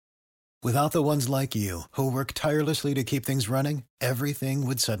Without the ones like you, who work tirelessly to keep things running, everything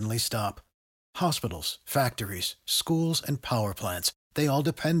would suddenly stop. Hospitals, factories, schools, and power plants, they all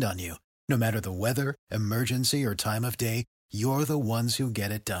depend on you. No matter the weather, emergency, or time of day, you're the ones who get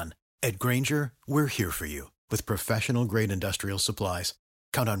it done. At Grainger, we're here for you with professional-grade industrial supplies.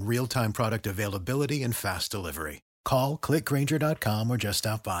 Count on real-time product availability and fast delivery. Call, clickgrainger.com, or just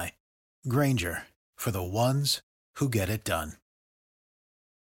stop by. Grainger, for the ones who get it done.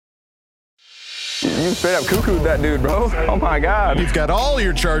 You straight up cuckooed that dude, bro. Oh my God. You've got all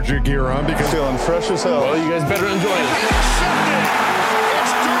your Charger gear on because Feeling fresh as hell. Well, you guys better enjoy it.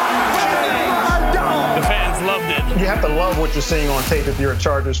 The fans loved it. You have to love what you're seeing on tape if you're a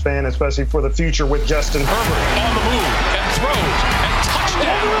Chargers fan, especially for the future with Justin Herbert on the move and throws and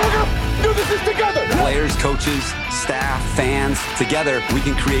touchdown. Do this together. Players, coaches, staff, fans, together we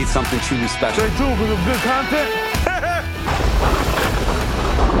can create something truly special. Stay tuned for some good content.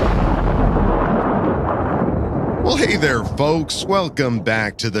 Well, hey there, folks. Welcome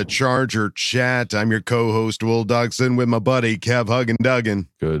back to the Charger Chat. I'm your co-host, Will Dugson, with my buddy, Kev Duggan.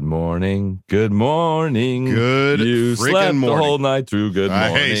 Good morning. Good morning. Good You freaking slept morning. the whole night through. Good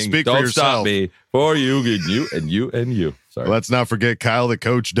morning. Hey, speak for Don't yourself. stop me. For you, and you, and you, and you. Sorry. Let's not forget Kyle, the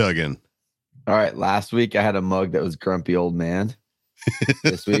coach, Duggan. All right, last week I had a mug that was grumpy old man.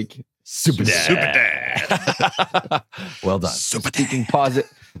 This week, Super Dad. Super Dad. Well done. speaking positive,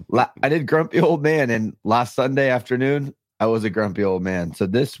 I did grumpy old man, and last Sunday afternoon I was a grumpy old man. So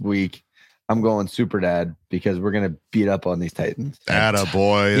this week I'm going super dad because we're gonna beat up on these Titans.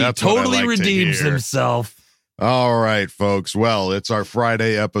 Attaboy. He That's what I totally like to redeems hear. himself. All right, folks. Well, it's our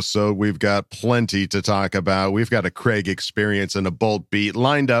Friday episode. We've got plenty to talk about. We've got a Craig experience and a Bolt beat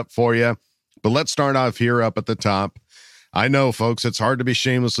lined up for you. But let's start off here up at the top. I know, folks, it's hard to be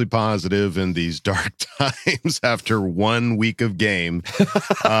shamelessly positive in these dark times after 1 week of game.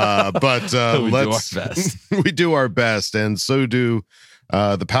 But We do let's our best. we do our best, and so do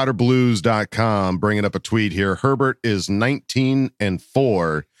thepowderblues.com, bringing up a tweet here. Herbert is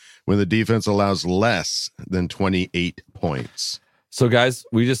 19-4 when the defense allows less than 28 points. So, guys,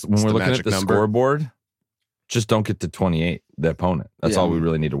 when It's we're the looking at magic the number. scoreboard, just don't get to 28, the opponent. That's all we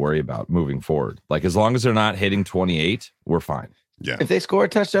really need to worry about moving forward. Like, as long as they're not hitting 28, we're fine. Yeah. If they score a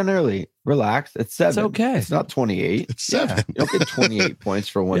touchdown early, relax. It's 7. It's okay. It's not 28. It's 7. You don't get 28 points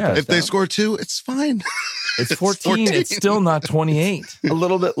for one Yeah. touchdown. If they score 2, it's fine. It's 14. It's still not 28. a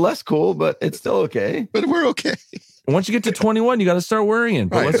little bit less cool, but it's still okay. But we're okay. Once you get to 21, you got to start worrying.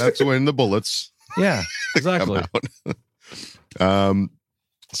 But Right, let's, that's when the bullets yeah, come exactly. out.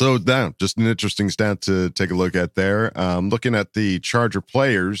 So that just an interesting stat to take a look at there. Looking at the Charger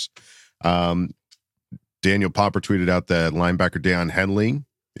players, Daniel Popper tweeted out that linebacker Deion Henley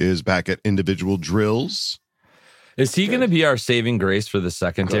is back at individual drills. Is he going to be our saving grace for the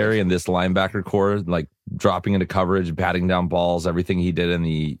secondary and this linebacker core, like dropping into coverage, batting down balls, everything he did in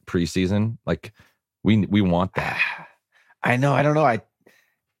the preseason? Like, we want that. I know. I don't know.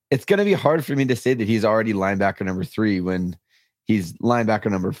 It's going to be hard for me to say that he's already linebacker number 3 when he's linebacker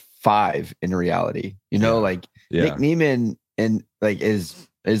number 5 in reality. You know, like Nick Neiman and like is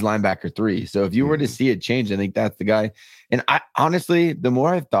linebacker 3. So if you were to see it change, I think that's the guy. And I honestly, the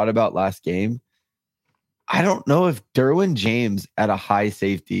more I've thought about last game, I don't know if Derwin James at a high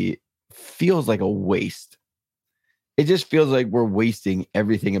safety feels like a waste. It just feels like we're wasting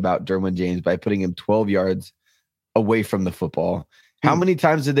everything about Derwin James by putting him 12 yards away from the football. How many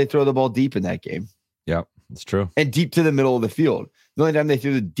times did they throw the ball deep in that game? Yeah, it's true. And deep to the middle of the field. The only time they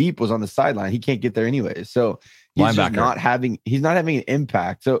threw the deep was on the sideline. He can't get there anyway. So he's just not having an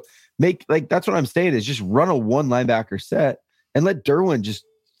impact. So that's what I'm saying is just run a one linebacker set and let Derwin just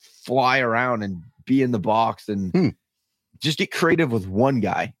fly around and be in the box and just get creative with one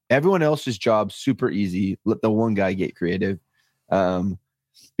guy. Everyone else's job super easy. Let the one guy get creative.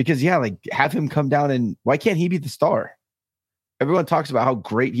 Because have him come down and why can't he be the star? Everyone talks about how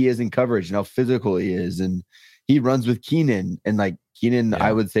great he is in coverage and how physical he is. And he runs with Keenan. And like Keenan,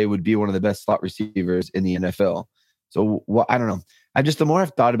 I would say would be one of the best slot receivers in the NFL. So I don't know. The more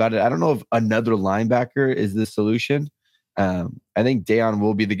I've thought about it, I don't know if another linebacker is the solution. I think Deion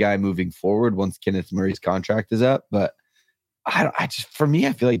will be the guy moving forward once Kenneth Murray's contract is up. But for me,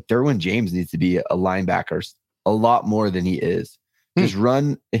 I feel like Derwin James needs to be a linebacker a lot more than he is. Just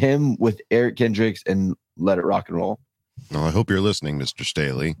run him with Eric Kendricks and let it rock and roll. Well, I hope you're listening, Mr.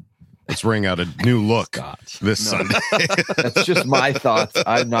 Staley. Let's bring out a new look this Sunday. That's just my thoughts.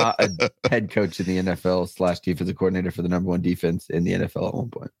 I'm not a head coach in the NFL / defensive coordinator for the number 1 defense in the NFL at one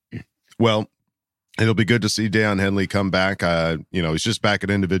point. Well, it'll be good to see Deion Henley come back. He's just back at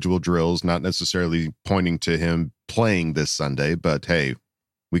individual drills, not necessarily pointing to him playing this Sunday, but hey,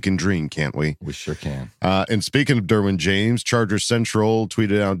 We can dream, can't we? We sure can. And speaking of Derwin James, Chargers Central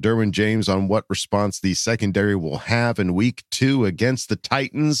tweeted out Derwin James on what response the secondary will have in week 2 against the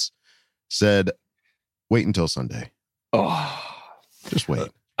Titans. Said, wait until Sunday. Oh, just wait.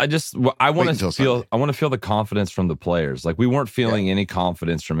 I want to feel the confidence from the players. Like we weren't feeling any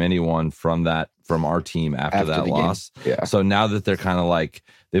confidence from anyone from our team after that loss. Yeah. So now that they're kind of like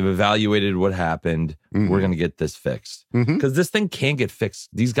they've evaluated what happened, we're going to get this fixed because this thing can get fixed.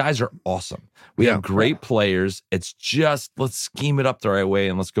 These guys are awesome. We have great players. It's just let's scheme it up the right way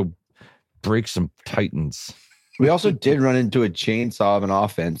and let's go break some Titans. We also did run into a chainsaw of an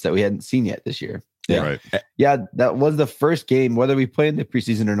offense that we hadn't seen yet this year. Yeah. Right. Yeah, that was the first game. Whether we play in the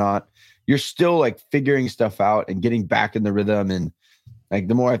preseason or not, you're still like figuring stuff out and getting back in the rhythm. And like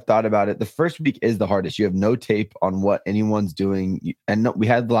the more I've thought about it, the first week is the hardest. You have no tape on what anyone's doing. And we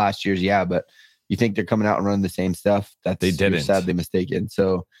had the last year's, but you think they're coming out and running the same stuff. They didn't. You're sadly mistaken.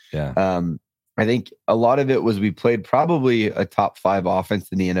 So I think a lot of it was we played probably a top 5 offense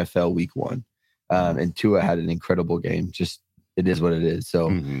in the NFL week 1. And Tua had an incredible game. Just it is what it is. So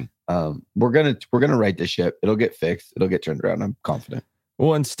we're gonna right the ship. It'll get fixed. It'll get turned around. I'm confident.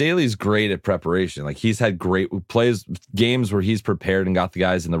 Well, and Staley's great at preparation. Like he's had great games where he's prepared and got the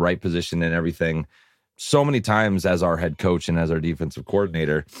guys in the right position and everything. So many times as our head coach and as our defensive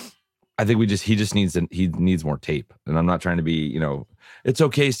coordinator, I think he needs more tape. And I'm not trying to be, it's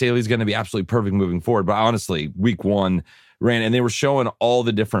okay. Staley's going to be absolutely perfect moving forward. But honestly, week 1 and they were showing all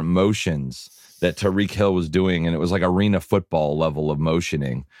the different motions that Tyreek Hill was doing, and it was like arena football level of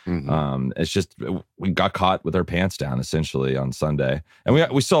motioning. It's just we got caught with our pants down essentially on Sunday,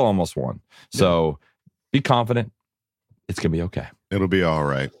 and we still almost won. So be confident, it's gonna be okay. It'll be all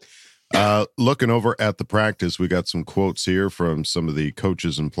right. Looking over at the practice, we got some quotes here from some of the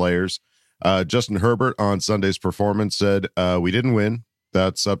coaches and players. Justin Herbert on Sunday's performance said, "We didn't win.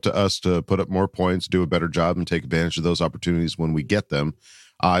 That's up to us to put up more points, do a better job, and take advantage of those opportunities when we get them.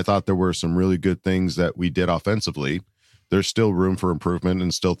 I thought there were some really good things that we did offensively. There's still room for improvement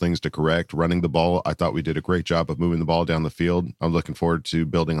and still things to correct. Running the ball, I thought we did a great job of moving the ball down the field. I'm looking forward to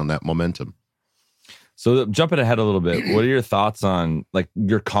building on that momentum." So jumping ahead a little bit, what are your thoughts on like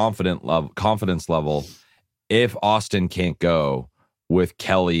your confidence level if Austin can't go with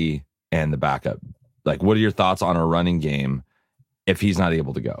Kelly and the backup? Like, what are your thoughts on a running game if he's not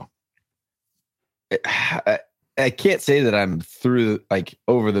able to go? I can't say that I'm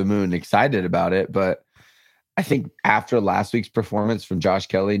over the moon excited about it, but I think after last week's performance from Josh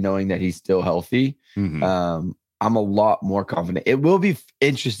Kelly, knowing that he's still healthy, I'm a lot more confident. It will be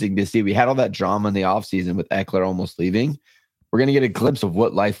interesting to see. We had all that drama in the offseason with Eckler almost leaving. We're going to get a glimpse of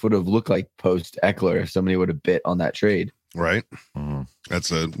what life would have looked like post Eckler if somebody would have bit on that trade. Right.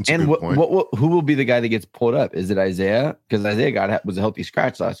 That's a good point. Who will be the guy that gets pulled up? Is it Isaiah? Because Isaiah was a healthy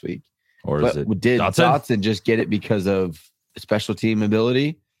scratch last week. Or did Dotson just get it because of special team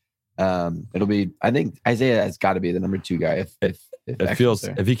ability? It'll be. I think Isaiah has got to be the number 2 guy.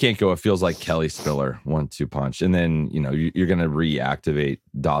 If he can't go, it feels like Kelly Spiller 1-2 punch, and then you're going to reactivate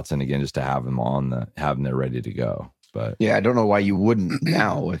Dotson again just to have him have him there ready to go. But yeah, I don't know why you wouldn't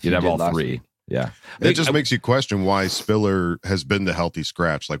now. If you'd have all 3. Week. Yeah, it just makes you question why Spiller has been the healthy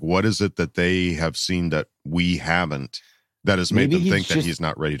scratch. Like, what is it that they have seen that we haven't that has made them think that he's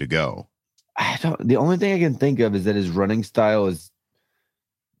not ready to go? The only thing I can think of is that his running style is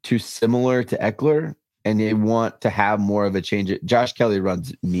too similar to Eckler, and they want to have more of a change. Josh Kelly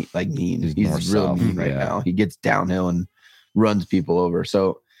runs mean. He's real mean right now. He gets downhill and runs people over.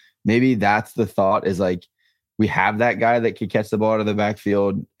 So maybe that's the thought is like, we have that guy that can catch the ball out of the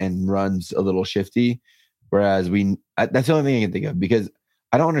backfield and runs a little shifty. Whereas that's the only thing I can think of, because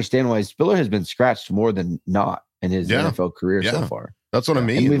I don't understand why Spiller has been scratched more than not in his NFL career so far. That's what I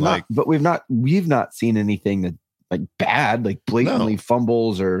mean. We've not seen anything that like bad, like blatantly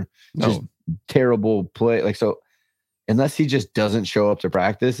fumbles or just terrible play. Like, so unless he just doesn't show up to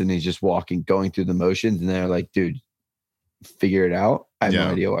practice and he's just going through the motions and they're like, dude, figure it out. I have no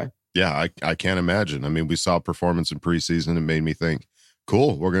idea why. Yeah, I can't imagine. I mean, we saw performance in preseason and made me think,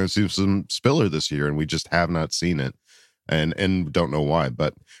 cool, we're going to see some Spiller this year, and we just have not seen it. And don't know why,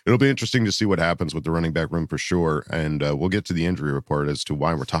 but it'll be interesting to see what happens with the running back room for sure. And we'll get to the injury report as to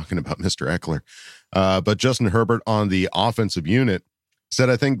why we're talking about Mr. Eckler. But Justin Herbert on the offensive unit said,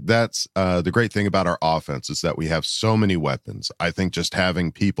 I think that's the great thing about our offense is that we have so many weapons. I think just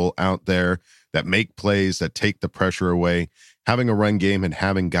having people out there that make plays, that take the pressure away, having a run game and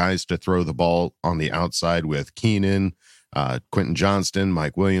having guys to throw the ball on the outside with Keenan, Quentin Johnston,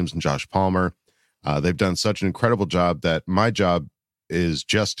 Mike Williams, and Josh Palmer. They've done such an incredible job that my job is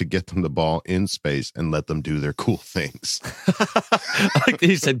just to get them the ball in space and let them do their cool things. Like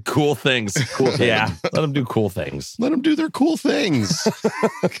he said, cool things. Cool things. Yeah, let them do cool things. Let them do their cool things.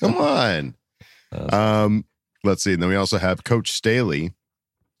 Come on. Let's see. And then we also have Coach Staley,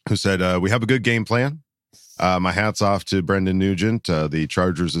 who said, we have a good game plan. My hat's off to Brendan Nugent, the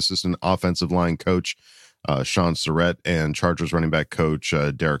Chargers assistant offensive line coach, Sean Surrett, and Chargers running back coach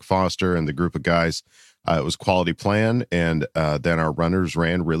Derek Foster, and the group of guys. It was quality plan, and then our runners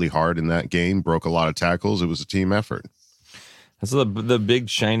ran really hard in that game, broke a lot of tackles. It was a team effort. That's the big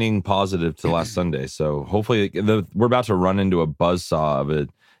shining positive to last Sunday. So hopefully we're about to run into a buzzsaw of a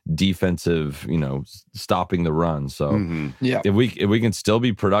defensive, stopping the run. So if we can still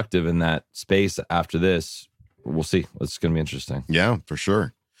be productive in that space after this, we'll see. It's going to be interesting. Yeah, for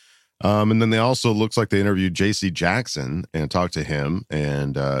sure. And then they also looks like they interviewed J.C. Jackson and talked to him.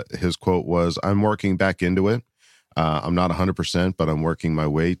 And his quote was, "I'm working back into it. I'm not 100%, but I'm working my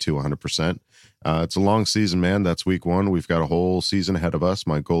way to 100%. It's a long season, man. That's week 1. We've got a whole season ahead of us.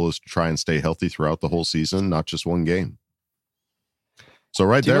 My goal is to try and stay healthy throughout the whole season, not just one game." So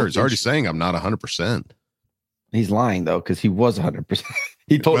right there, he's already saying I'm not 100%. He's lying, though, because he was 100%.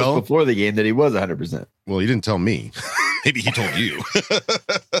 He told us before the game that he was 100%. Well, he didn't tell me. Maybe he told you.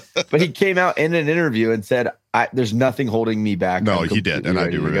 But he came out in an interview and said, there's nothing holding me back. No, he did. And I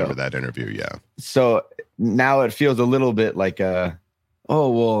do remember that interview, yeah. So now it feels a little bit like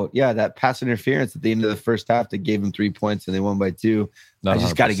that pass interference at the end of the first half that gave him 3 points and they won by 2. I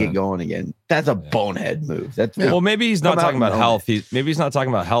just got to get going again. That's a bonehead move. Well, maybe he's not talking about health. Maybe he's not talking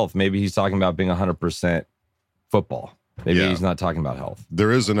about health. Maybe he's talking about being 100% football. Maybe he's not talking about health.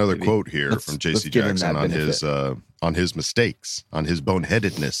 There is another quote here from J.C. Jackson on his mistakes, on his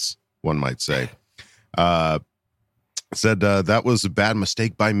boneheadedness, one might say. Said, that was a bad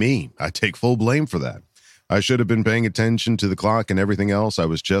mistake by me. I take full blame for that. I should have been paying attention to the clock and everything else. I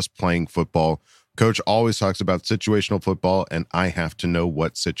was just playing football. Coach always talks about situational football, and I have to know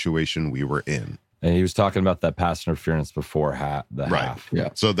what situation we were in. And he was talking about that pass interference before the half. Yeah.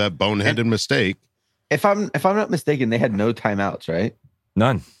 So that boneheaded mistake. If I'm not mistaken, they had no timeouts, right?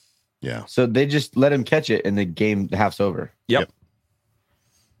 None. Yeah. So they just let him catch it, and the half's over. Yep.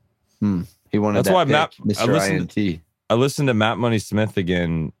 He wanted That's that why pick, Mr. INT. I listened to Matt Money Smith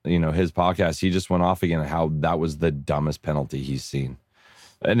again, his podcast. He just went off again how that was the dumbest penalty he's seen.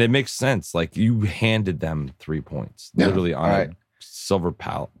 And it makes sense. Like, you handed them 3 points, literally on a silver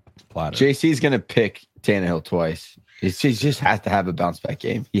platter. JC's going to pick Tannehill twice. He just has to have a bounce back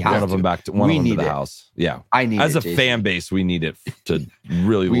game. He has one of them back to one of them to the house. Yeah. I need as it, a fan base, we need it to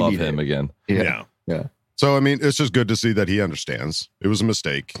really love him again. Yeah. So, I mean, it's just good to see that he understands. It was a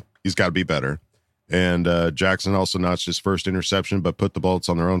mistake. He's got to be better. And Jackson also notched his first interception, but put the Bolts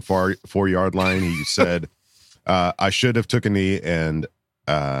on their own 4-yard line. He said, I should have took a knee and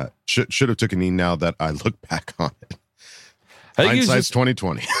should have took a knee now that I look back on it. Hindsight's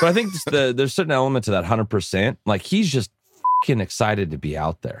 2020. But I think there's a certain element to that 100%. Like, he's just fucking excited to be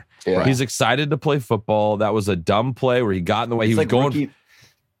out there. Yeah. He's excited to play football. That was a dumb play where he got in the way. He was going.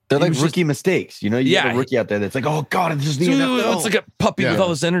 They're like rookie mistakes. You get a rookie out there that's like, oh God, it's just the NFL. It's like a puppy with all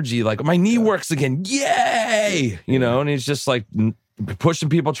this energy. Like, my knee works again. Yay! And he's just like pushing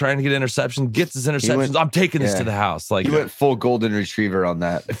people, trying to get interceptions, gets his interceptions. I'm taking this to the house. Like, he went full golden retriever on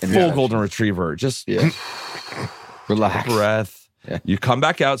that. Full golden retriever. Just relax. Breath. Yeah. You come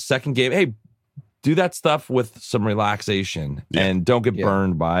back out, second game. Hey, do that stuff with some relaxation and don't get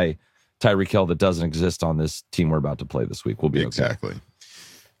burned by Tyreek Hill that doesn't exist on this team we're about to play this week. We'll be exactly.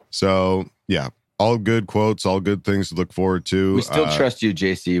 So, all good quotes, all good things to look forward to. We still trust you,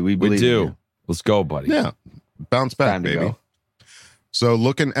 JC. We believe you. Let's go, buddy. Yeah. Bounce back, baby. So,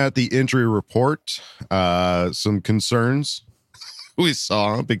 looking at the injury report, some concerns we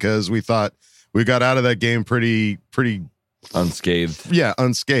saw because we thought we got out of that game pretty unscathed. Yeah,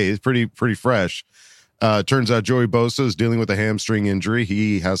 unscathed, pretty fresh. Turns out Joey Bosa is dealing with a hamstring injury.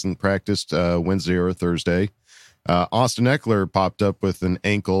 He hasn't practiced Wednesday or Thursday. Austin Eckler popped up with an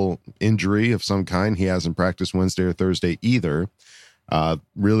ankle injury of some kind. He hasn't practiced Wednesday or Thursday either.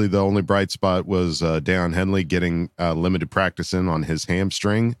 Really, the only bright spot was Deion Henley getting limited practice in on his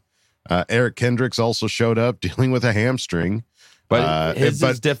hamstring. Eric Kendricks also showed up dealing with a hamstring. But his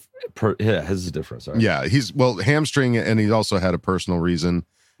is different. Sorry. Yeah, he's hamstring, and he also had a personal reason.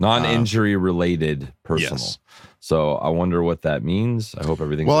 Non-injury related personal. Yes. So I wonder what that means. I hope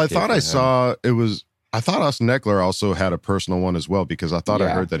everything's okay. I thought Austin Eckler also had a personal one as well, because I thought I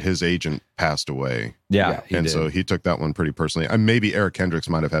heard that his agent passed away. Yeah. So he took that one pretty personally. Maybe Eric Kendricks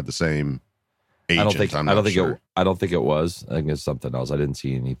might have had the same agent. I don't think it was. I think it's something else. I didn't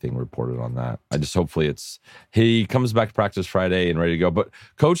see anything reported on that. I just hopefully he comes back to practice Friday and ready to go. But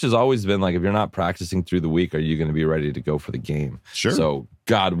coach has always been like, if you're not practicing through the week, are you going to be ready to go for the game? Sure. So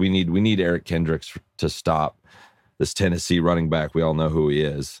God, we need Eric Kendricks to stop this Tennessee running back. We all know who he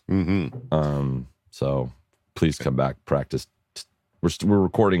is. Mm-hmm. So please come back, practice. We're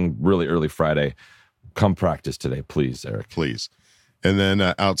recording really early Friday. Come practice today, please, Eric. Please. And then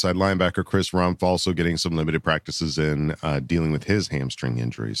outside linebacker Chris Rumph also getting some limited practices in dealing with his hamstring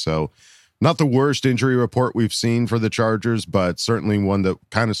injury. So not the worst injury report we've seen for the Chargers, but certainly one that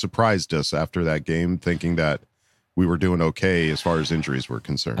kind of surprised us after that game, thinking that we were doing okay as far as injuries were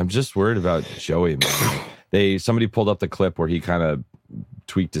concerned. I'm just worried about Joey, man. Somebody pulled up the clip where he kind of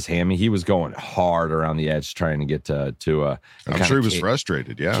tweaked his hammy. He was going hard around the edge trying to get to I'm sure he was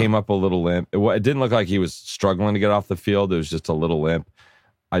frustrated. Yeah. Came up a little limp. It didn't look like he was struggling to get off the field. It was just a little limp.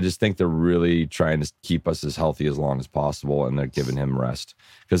 I just think they're really trying to keep us as healthy as long as possible, and they're giving him rest.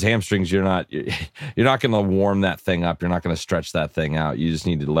 Because hamstrings, you're not going to warm that thing up. You're not going to stretch that thing out. You just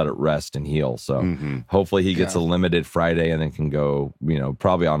need to let it rest and heal. So hopefully he gets a limited Friday and then can go,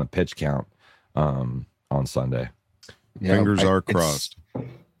 probably on a pitch count on Sunday. Yeah, fingers are crossed.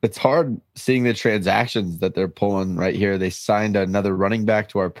 It's hard seeing the transactions that they're pulling right here. They signed another running back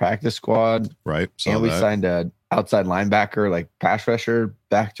to our practice squad. Right. And we signed an outside linebacker, like pass rusher,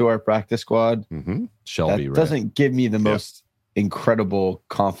 back to our practice squad. Mm-hmm. Shelby, that doesn't give me the most incredible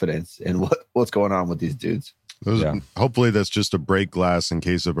confidence in what's going on with these dudes. Hopefully that's just a break glass in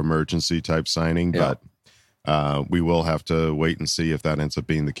case of emergency type signing, but we will have to wait and see if that ends up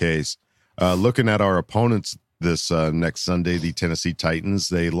being the case. Looking at our opponents this next Sunday, the Tennessee Titans,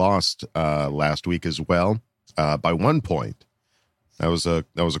 they lost last week as well by 1 point. That was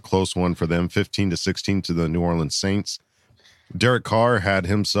a close one for them, 15-16 to the New Orleans Saints. Derek Carr had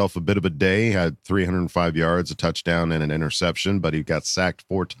himself a bit of a day, had 305 yards, a touchdown, and an interception, but he got sacked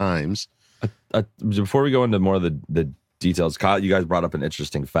 4 times. Before we go into more of the details, Kyle, you guys brought up an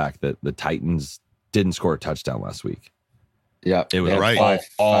interesting fact that the Titans didn't score a touchdown last week. Yeah, it was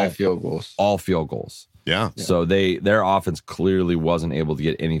five field goals. All field goals. Yeah. So their offense clearly wasn't able to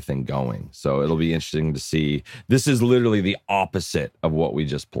get anything going. So it'll be interesting to see. This is literally the opposite of what we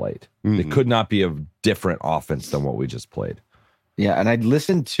just played. Mm-hmm. It could not be a different offense than what we just played. Yeah, and I'd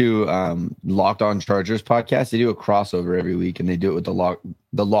listen to Locked On Chargers podcast. They do a crossover every week, and they do it with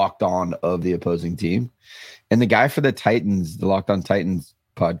the Locked On of the opposing team. And the guy for the Titans, the Locked On Titans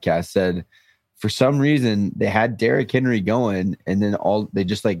podcast, said for some reason they had Derrick Henry going, and then they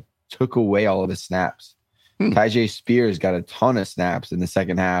just took away all of his snaps. Tyjae Spears got a ton of snaps in the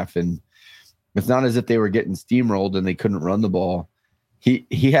second half, and it's not as if they were getting steamrolled and they couldn't run the ball.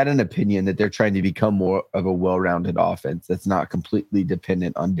 He had an opinion that they're trying to become more of a well-rounded offense that's not completely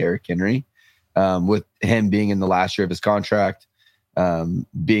dependent on Derrick Henry. With him being in the last year of his contract,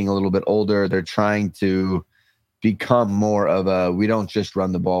 being a little bit older, they're trying to become more of a we don't just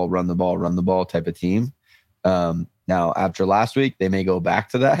run the ball type of team. Now, after last week, they may go back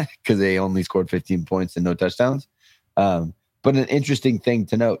to that because they only scored 15 points and no touchdowns. But an interesting thing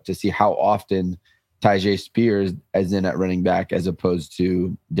to note to see how often Tyjae Spears is in at running back as opposed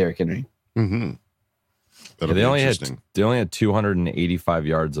to Derrick Henry. Mm-hmm. They only had 285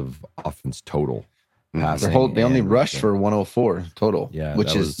 yards of offense total. Mm-hmm. They only rushed for 104 total,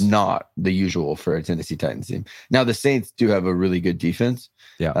 which is not the usual for a Tennessee Titans team. Now, the Saints do have a really good defense.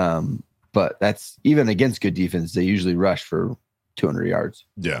 Yeah. But that's even against good defense. They usually rush for 200 yards.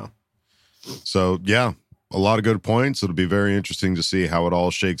 Yeah. So, a lot of good points. It'll be very interesting to see how it all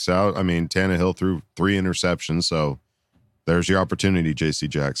shakes out. I mean, Tannehill threw 3 interceptions. So there's your opportunity, J.C.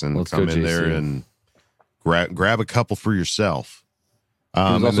 Jackson. Let's come go, in JC. there and grab a couple for yourself. He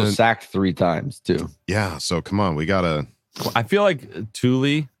was also sacked 3 times, too. Yeah. So, come on. We got to. I feel like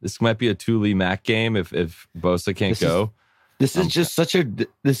Thule, this might be a Thule Mac game if Bosa can't go. This is just such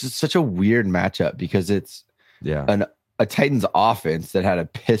a weird matchup because it's a Titans offense that had a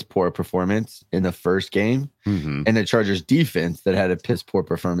piss poor performance in the first game and the Chargers defense that had a piss poor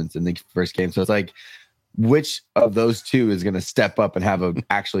performance in the first game. So it's like, which of those two is going to step up and have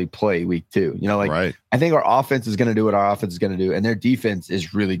actually play week 2? Right. I think our offense is going to do what our offense is going to do, and their defense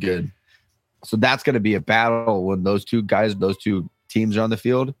is really good. So that's going to be a battle when those two teams are on the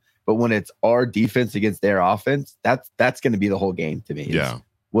field. But when it's our defense against their offense, that's going to be the whole game to me. Yeah.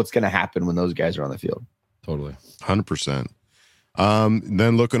 What's going to happen when those guys are on the field? Totally. 100%.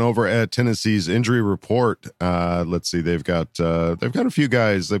 Then looking over at Tennessee's injury report, let's see, they've got a few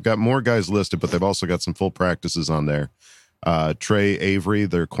guys. They've got more guys listed, but they've also got some full practices on there. Trey Avery,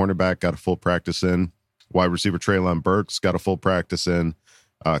 their cornerback, got a full practice in. Wide receiver Treylon Burks got a full practice in.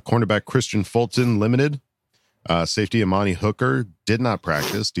 Cornerback Christian Fulton limited. Safety Amani Hooker did not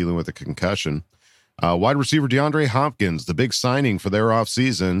practice, dealing with a concussion. Wide receiver DeAndre Hopkins, the big signing for their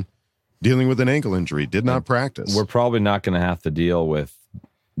offseason, dealing with an ankle injury, did not practice. We're probably not going to have to deal with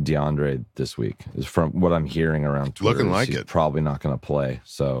DeAndre this week, is from what I'm hearing around Twitter. Looking like he's it. Probably not going to play.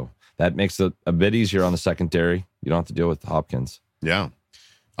 So that makes it a bit easier on the secondary. You don't have to deal with Hopkins. Yeah.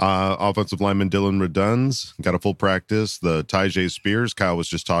 Offensive lineman Dylan Reduns got a full practice. The Tyjae Spears Kyle was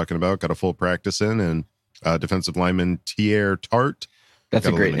just talking about got a full practice in, and defensive lineman Tier Tart. That's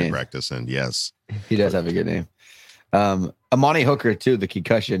a great name. Practice in, yes. He does have a good name. Amani Hooker too. The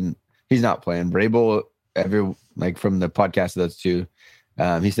concussion, he's not playing. Vrabel, from the podcast of those two,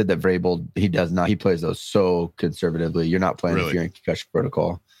 he said that Vrabel, he does not. He plays those so conservatively. You're not playing if you're in concussion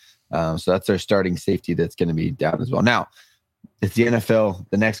protocol. So that's their starting safety that's going to be down as well. Now, it's the NFL.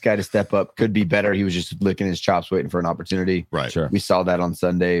 The next guy to step up could be better. He was just licking his chops, waiting for an opportunity. Right. Sure. We saw that on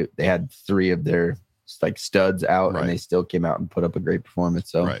Sunday. They had 3 of their studs out, and they still came out and put up a great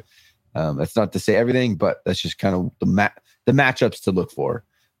performance. So that's not to say everything, but that's just kind of the matchups to look for.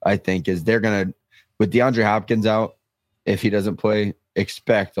 I think is they're gonna, with DeAndre Hopkins out, if he doesn't play,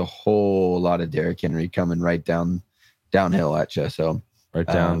 expect a whole lot of Derrick Henry coming right downhill at you. So right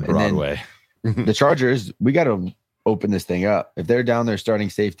down Broadway. The Chargers, we got to open this thing up. If they're down there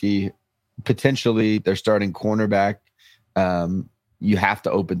starting safety, potentially they're starting cornerback, you have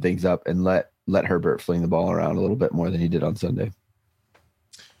to open things up and let Herbert fling the ball around a little bit more than he did on Sunday.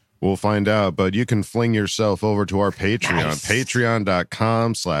 We'll find out, but you can fling yourself over to our Patreon,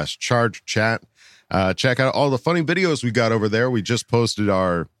 patreon.com/ChargerChat. Check out all the funny videos we got over there. We just posted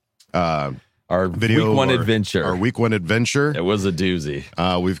our video, week one adventure. Our week one adventure. It was a doozy.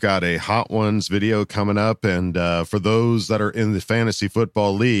 We've got a Hot Ones video coming up, and for those that are in the Fantasy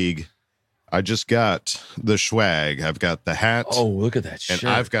Football League, I just got the swag. I've got the hat. Oh, look at that shirt.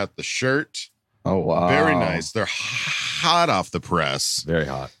 And I've got the shirt. Oh, wow. Very nice. They're hot off the press. Very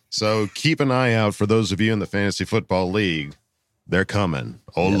hot. So keep an eye out for those of you in the Fantasy Football League. They're coming.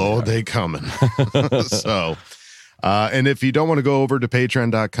 Oh, yeah, Lord, they coming. So, and if you don't want to go over to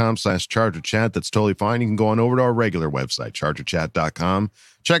patreon.com/ChargerChat, that's totally fine. You can go on over to our regular website, chargerchat.com.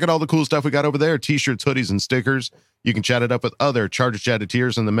 Check out all the cool stuff we got over there, t-shirts, hoodies, and stickers. You can chat it up with other Charger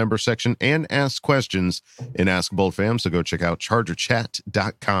Chatteteers in the member section and ask questions in Ask Bold Fam. So go check out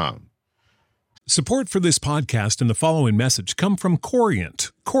chargerchat.com. Support for this podcast and the following message come from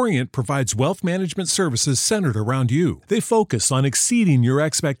Corient. Corient provides wealth management services centered around you. They focus on exceeding your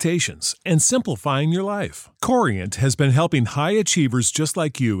expectations and simplifying your life. Corient has been helping high achievers just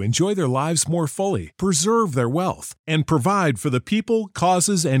like you enjoy their lives more fully, preserve their wealth, and provide for the people,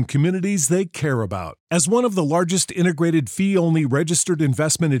 causes, and communities they care about. As one of the largest integrated fee-only registered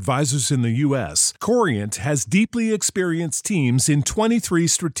investment advisors in the U.S., Corient has deeply experienced teams in 23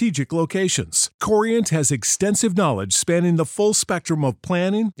 strategic locations. Corient has extensive knowledge spanning the full spectrum of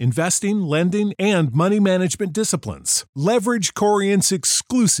planning, investing, lending, and money management disciplines. Leverage Corient's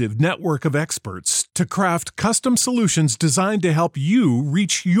exclusive network of experts to craft custom solutions designed to help you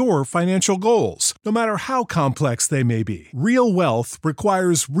reach your financial goals, no matter how complex they may be. Real wealth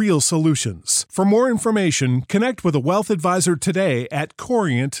requires real solutions. For more information, connect with a wealth advisor today at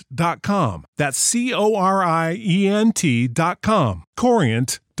Corient.com. That's Corient.com.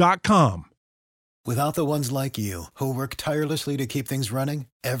 Corient.com. Without the ones like you, who work tirelessly to keep things running,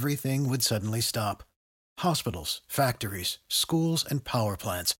 everything would suddenly stop. Hospitals, factories, schools, and power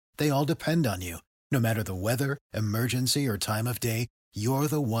plants, they all depend on you. No matter the weather, emergency, or time of day, you're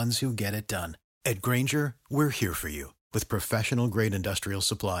the ones who get it done. At Grainger, we're here for you with professional-grade industrial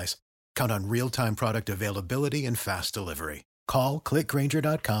supplies. Count on real-time product availability and fast delivery. Call, click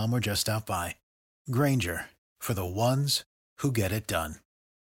Grainger.com, or just stop by. Grainger, for the ones who get it done.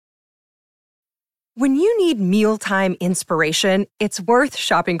 When you need mealtime inspiration, it's worth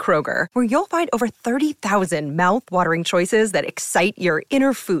shopping Kroger, where you'll find over 30,000 mouth-watering choices that excite your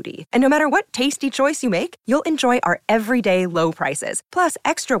inner foodie. And no matter what tasty choice you make, you'll enjoy our everyday low prices, plus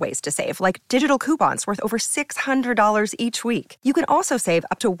extra ways to save, like digital coupons worth over $600 each week. You can also save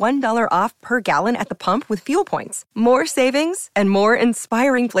up to $1 off per gallon at the pump with fuel points. More savings and more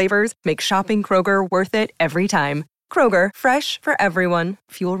inspiring flavors make shopping Kroger worth it every time. Kroger, fresh for everyone.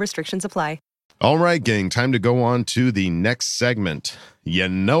 Fuel restrictions apply. All right, gang, time to go on to the next segment. You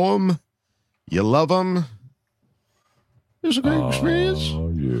know them, you love them. It's a great experience. Oh,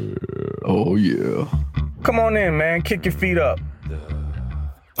 yeah. Oh, yeah. Come on in, man. Kick your feet up.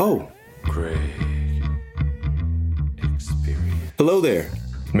 Oh. Craig Experience. Hello there.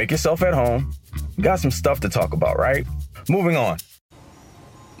 Make yourself at home. Got some stuff to talk about, right? Moving on.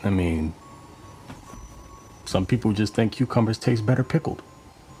 I mean, some people just think cucumbers taste better pickled.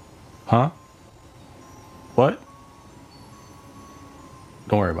 Huh? What?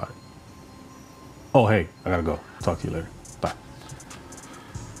 Don't worry about it. Oh, hey, I gotta go. Talk to you later. Bye.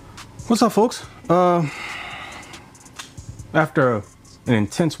 What's up, folks? After an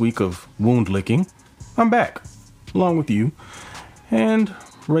intense week of wound licking, I'm back, along with you, and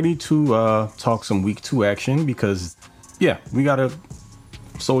ready to talk some week 2 action because, yeah, we gotta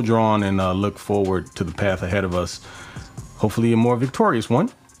soldier on and look forward to the path ahead of us. Hopefully a more victorious one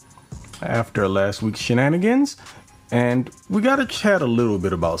after last week's shenanigans. And we got to chat a little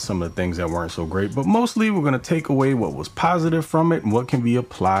bit about some of the things that weren't so great, but mostly we're going to take away what was positive from it and what can be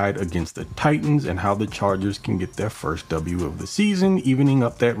applied against the Titans and how the Chargers can get their first W of the season, evening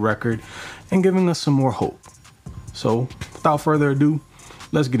up that record and giving us some more hope. So without further ado,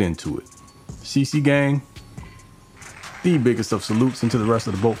 let's get into it. CC gang, the biggest of salutes into the rest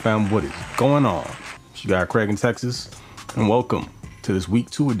of the Boat fam. What is going on? It's your guy Craig in Texas, and welcome to this week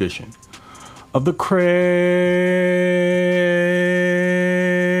 2 edition of the Craig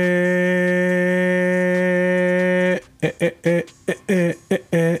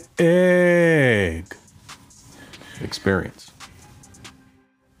Experience.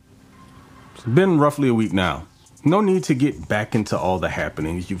 It's been roughly a week now. No need to get back into all the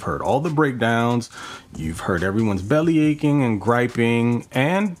happenings. You've heard all the breakdowns. You've heard everyone's belly aching and griping,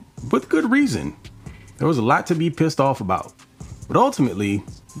 and with good reason. There was a lot to be pissed off about. But ultimately,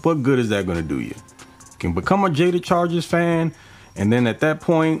 what good is that going to do you? You can become a jaded Chargers fan, and then at that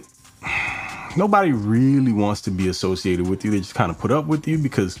point, nobody really wants to be associated with you. They just kind of put up with you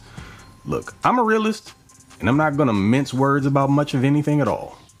because, look, I'm a realist, and I'm not going to mince words about much of anything at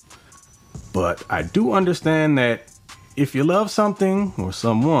all. But I do understand that if you love something or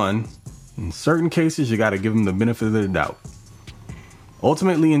someone, in certain cases, you got to give them the benefit of the doubt.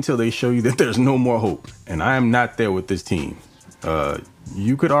 Ultimately, until they show you that there's no more hope, and I am not there with this team.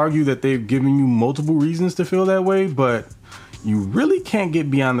 You could argue that they've given you multiple reasons to feel that way, but you really can't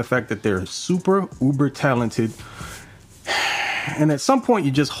get beyond the fact that they're super uber talented. And at some point,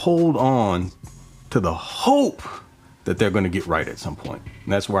 you just hold on to the hope that they're going to get right at some point.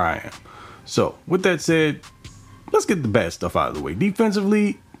 And that's where I am. So with that said, let's get the bad stuff out of the way.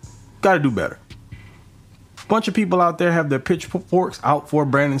 Defensively, got to do better. Bunch of people out there have their pitchforks out for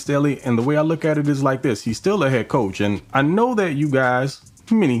Brandon Staley, and the way I look at it is like this. He's still a head coach, and I know that you guys,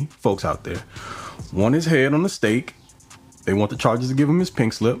 many folks out there, want his head on the stake. They want the Chargers to give him his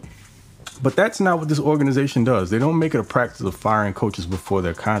pink slip, but that's not what this organization does. They don't make it a practice of firing coaches before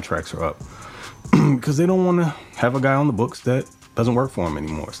their contracts are up because they don't want to have a guy on the books that doesn't work for them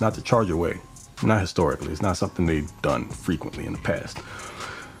anymore. It's not the Charger way, not historically. It's not something they've done frequently in the past.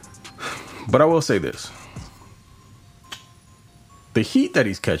 But I will say this. The heat that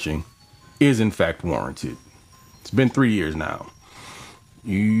he's catching is in fact warranted. It's been 3 years now.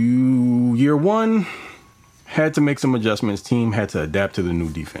 Year 1 had to make some adjustments. Team had to adapt to the new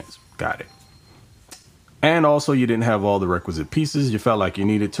defense. Got it. And also you didn't have all the requisite pieces. You felt like you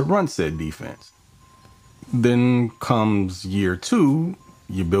needed to run said defense. Then comes year 2.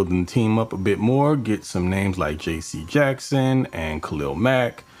 You're building the team up a bit more. Get some names like J.C. Jackson and Khalil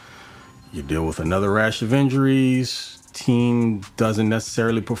Mack. You deal with another rash of injuries. Team doesn't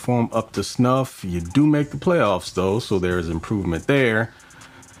necessarily perform up to snuff. You do make the playoffs though, so there is improvement there.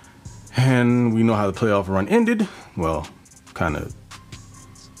 And we know how the playoff run ended. Well, kind of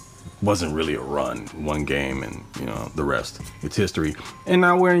wasn't really a run. One game and, the rest. It's history. And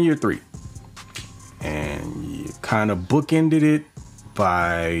now we're in year 3. And you kind of bookended it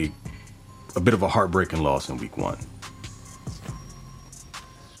by a bit of a heartbreaking loss in week 1.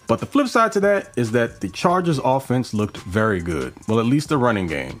 But the flip side to that is that the Chargers offense looked very good. Well, at least the running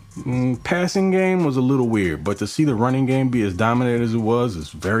game. Passing game was a little weird, but to see the running game be as dominant as it was is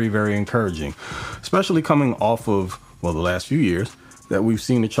very, very encouraging. Especially coming off of, the last few years that we've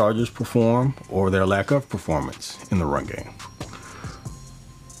seen the Chargers perform or their lack of performance in the run game.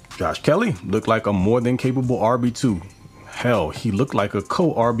 Josh Kelly looked like a more than capable RB2. Hell, he looked like a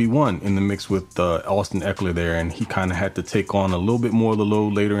co-RB1 in the mix with Austin Eckler there, and he kind of had to take on a little bit more of the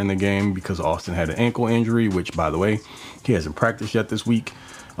load later in the game because Austin had an ankle injury, which, by the way, he hasn't practiced yet this week.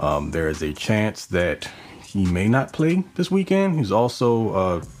 There is a chance that he may not play this weekend. He's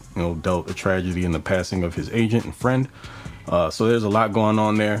also, dealt a tragedy in the passing of his agent and friend. So there's a lot going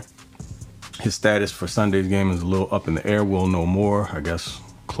on there. His status for Sunday's game is a little up in the air. We'll know more, I guess,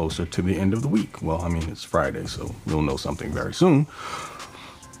 closer to the end of the week. Well, it's Friday, so we'll know something very soon.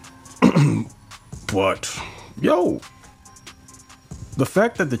 But, the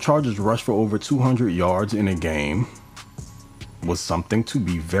fact that the Chargers rushed for over 200 yards in a game was something to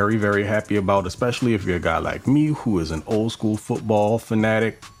be very, very happy about, especially if you're a guy like me who is an old school football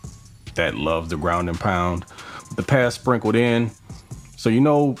fanatic. that loves the ground and pound, the pass sprinkled in.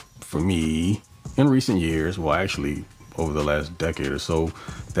 So, for me, in recent years, well, actually over the last decade or so,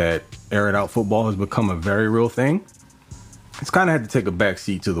 that air it out football has become a very real thing. It's kind of had to take a back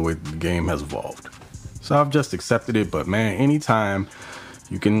seat to the way the game has evolved. So I've just accepted it. But man, anytime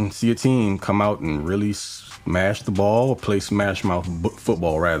you can see a team come out and really smash the ball or play smash mouth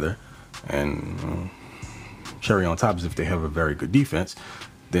football rather, and cherry on top is if they have a very good defense,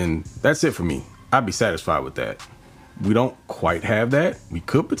 then that's it for me. I'd be satisfied with that. We don't quite have that. We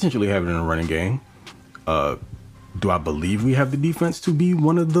could potentially have it in a running game. Do I believe we have the defense to be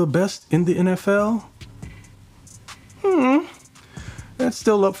one of the best in the NFL? That's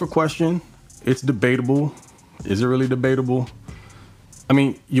still up for question. It's debatable. Is it really debatable? I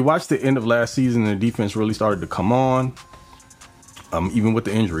mean, you watched the end of last season and the defense really started to come on. Even with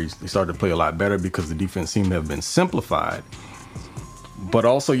the injuries, they started to play a lot better because the defense seemed to have been simplified. But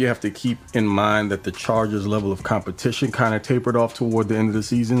also you have to keep in mind that the Chargers' level of competition kind of tapered off toward the end of the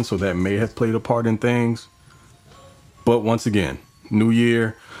season, so that may have played a part in things. But once again, new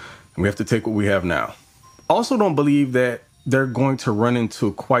year, we have to take what we have now. Also don't believe that they're going to run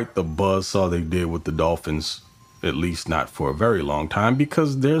into quite the buzzsaw they did with the Dolphins, at least not for a very long time,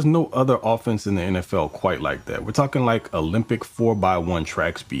 because there's no other offense in the NFL quite like that. We're talking like Olympic 4x1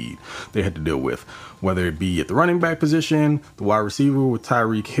 track speed they had to deal with, whether it be at the running back position, the wide receiver with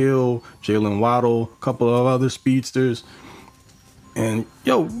Tyreek Hill, Jalen Waddle, a couple of other speedsters. And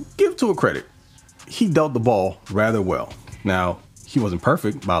give to a credit. He dealt the ball rather well. Now, he wasn't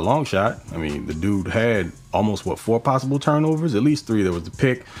perfect by a long shot. I mean, the dude had almost, 4 possible turnovers? At least 3. There was the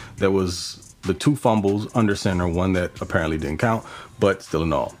pick. There was the 2 fumbles under center, one that apparently didn't count, but still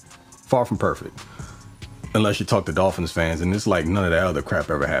in all, far from perfect. Unless you talk to Dolphins fans, and it's like none of that other crap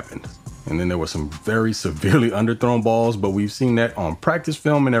ever happened. And then there were some very severely underthrown balls, but we've seen that on practice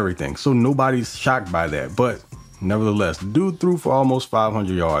film and everything. So nobody's shocked by that. But nevertheless, the dude threw for almost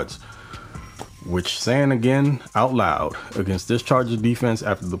 500 yards. Which, saying again out loud, against this Chargers defense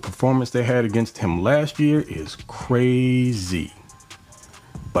after the performance they had against him last year is crazy.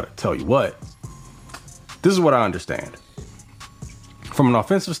 But I tell you what, this is what I understand. From an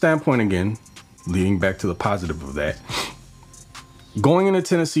offensive standpoint, again, leading back to the positive of that, going into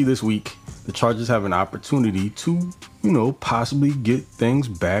Tennessee this week, the Chargers have an opportunity to, possibly get things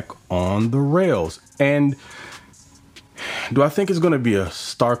back on the rails. And do I think it's going to be a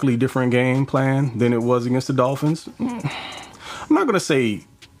starkly different game plan than it was against the Dolphins? I'm not going to say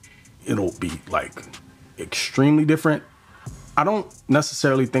it'll be like extremely different. I don't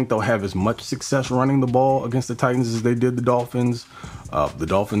necessarily think they'll have as much success running the ball against the Titans as they did the Dolphins. The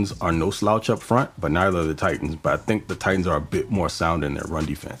Dolphins are no slouch up front, but neither are the Titans. But I think the Titans are a bit more sound in their run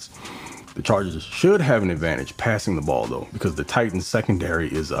defense. The Chargers should have an advantage passing the ball, though, because the Titans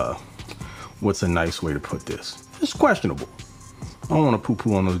secondary is, what's a nice way to put this? It's questionable. I don't want to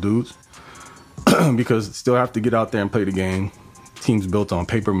poo-poo on those dudes because still have to get out there and play the game. Teams built on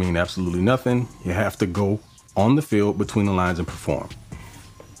paper mean absolutely nothing. You have to go on the field between the lines and perform.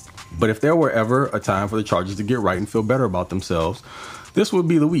 But if there were ever a time for the Chargers to get right and feel better about themselves, this would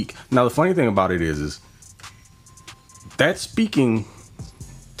be the week. Now, the funny thing about it is that's speaking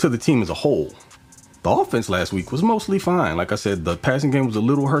to the team as a whole. The offense last week was mostly fine. Like I said, the passing game was a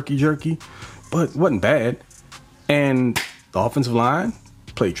little herky-jerky, but it wasn't bad. And the offensive line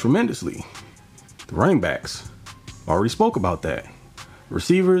played tremendously. The running backs, already spoke about that.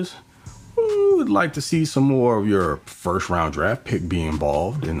 Receivers, would like to see some more of your first-round draft pick be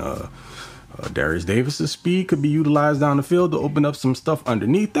involved. And Darius Davis's speed could be utilized down the field to open up some stuff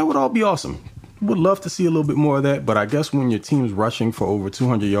underneath. That would all be awesome. Would love to see a little bit more of that. But I guess when your team's rushing for over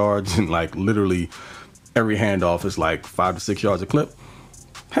 200 yards and like literally every handoff is like 5 to 6 yards a clip,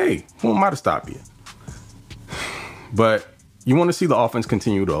 hey, who am I to stop you? But you want to see the offense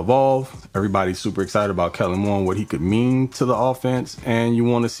continue to evolve. Everybody's super excited about Kellen Moore and what he could mean to the offense. And you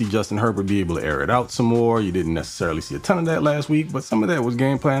want to see Justin Herbert be able to air it out some more. You didn't necessarily see a ton of that last week, but some of that was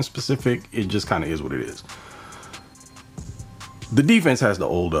game plan specific. It just kind of is what it is. The defense has to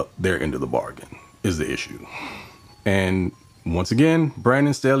hold up their end of the bargain is the issue. And once again,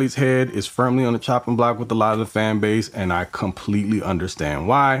 Brandon Staley's head is firmly on the chopping block with a lot of the fan base, and I completely understand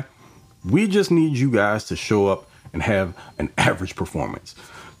why. We just need you guys to show up and have an average performance.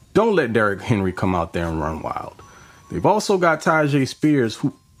 Don't let Derrick Henry come out there and run wild. They've also got Tyjae Spears,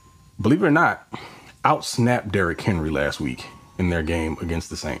 who, believe it or not, outsnapped Derrick Henry last week in their game against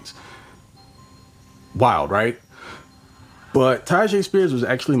the Saints. Wild, right? But Tyjae Spears was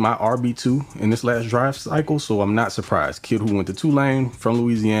actually my RB2 in this last draft cycle, so I'm not surprised. Kid who went to Tulane from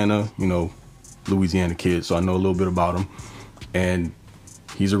Louisiana, Louisiana kid, so I know a little bit about him. And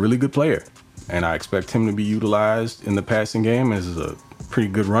he's a really good player, and I expect him to be utilized in the passing game as a pretty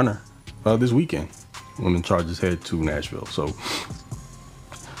good runner this weekend when the Chargers head to Nashville. So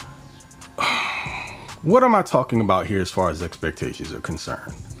what am I talking about here as far as expectations are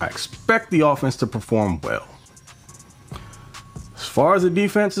concerned? I expect the offense to perform well. As far as the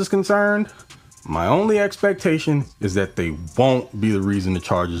defense is concerned, my only expectation is that they won't be the reason the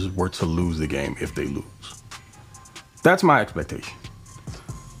Chargers were to lose the game if they lose. That's my expectation.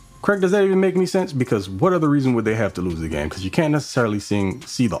 Craig, does that even make any sense? Because what other reason would they have to lose the game? Because you can't necessarily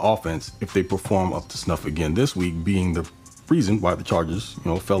see the offense if they perform up to snuff again this week being the reason why the Chargers,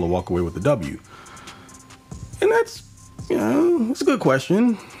 fail to walk away with the W. And that's, it's a good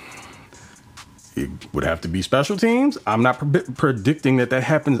question. It would have to be special teams. I'm not predicting that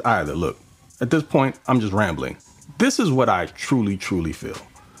happens either. Look, at this point, I'm just rambling. This is what I truly, truly feel.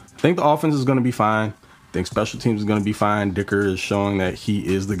 I think the offense is going to be fine. I think special teams is going to be fine. Dicker is showing that he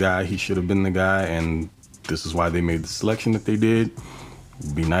is the guy. He should have been the guy, and this is why they made the selection that they did.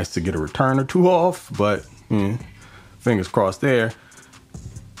 It'd be nice to get a return or two off, but fingers crossed there.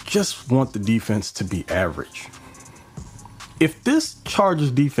 Just want the defense to be average. If this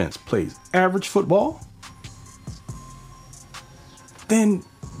Chargers defense plays average football, then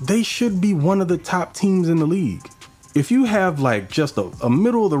they should be one of the top teams in the league. If you have just a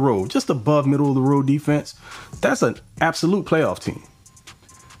middle of the road, just above middle of the road defense, that's an absolute playoff team.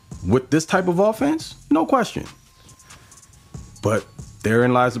 With this type of offense, no question. But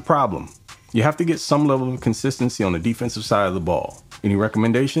therein lies the problem. You have to get some level of consistency on the defensive side of the ball. Any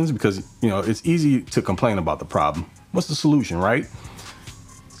recommendations? Because, it's easy to complain about the problem. What's the solution, right?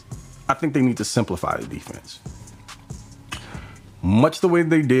 I think they need to simplify the defense. Much the way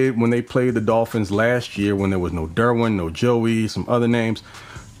they did when they played the Dolphins last year when there was no Derwin, no Joey, some other names.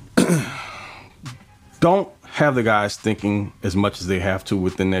 Don't have the guys thinking as much as they have to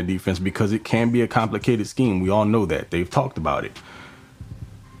within that defense because it can be a complicated scheme. We all know that. They've talked about it.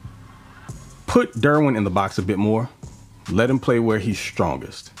 Put Derwin in the box a bit more. Let him play where he's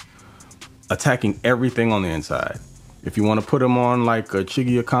strongest. Attacking everything on the inside. If you want to put him on like a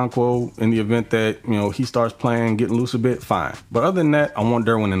Chiggy Okonkwo in the event that, he starts playing, getting loose a bit, fine. But other than that, I want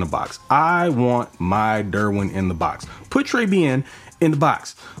Derwin in the box. I want my Derwin in the box. Put Trey Bien in the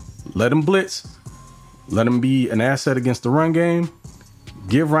box. Let him blitz. Let him be an asset against the run game.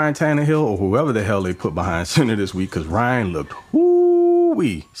 Give Ryan Tannehill or whoever the hell they put behind center this week, because Ryan looked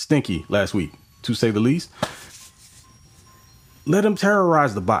woo-wee stinky last week, to say the least. Let him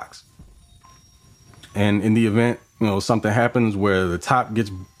terrorize the box. And in the event, something happens where the top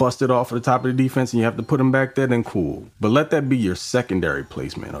gets busted off of the top of the defense and you have to put him back there, then cool. But let that be your secondary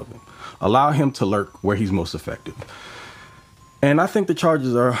placement of him. Allow him to lurk where he's most effective. And I think the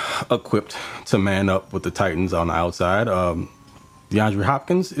Chargers are equipped to man up with the Titans on the outside. DeAndre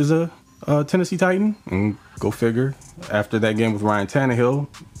Hopkins is a Tennessee Titan. And go figure, after that game with Ryan Tannehill,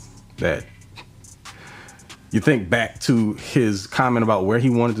 that you think back to his comment about where he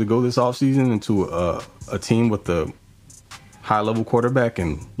wanted to go this offseason into a team with a high-level quarterback,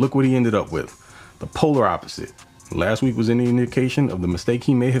 and look what he ended up with. The polar opposite. Last week was any indication of the mistake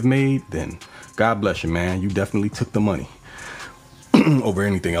he may have made, then God bless you, man. You definitely took the money over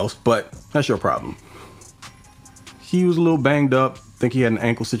anything else, but that's your problem. He was a little banged up. Think he had an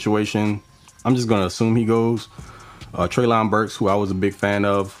ankle situation. I'm just going to assume he goes. Treylon Burks, who I was a big fan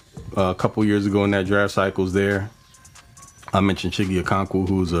of a couple years ago in that draft cycles there. I mentioned Chiggy Okonkwo,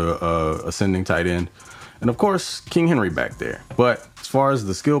 who's a ascending tight end. And of course, King Henry back there. But as far as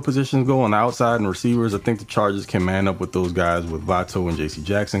the skill positions go on the outside and receivers, I think the Chargers can man up with those guys with Vato and JC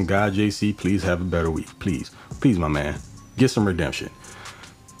Jackson. God, JC, please have a better week. Please, my man. Get some redemption.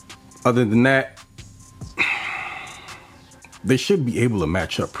 Other than that, they should be able to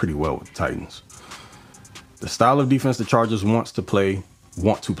match up pretty well with the Titans. The style of defense the Chargers want to play,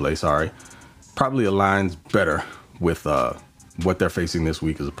 probably aligns better with what they're facing this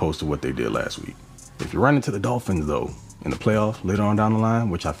week as opposed to what they did last week. If you run into the Dolphins, though, in the playoffs later on down the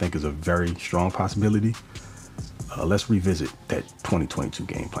line, which I think is a very strong possibility, let's revisit that 2022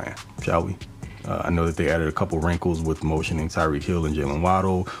 game plan, shall we? I know that they added a couple wrinkles with motioning Tyreek Hill and Jalen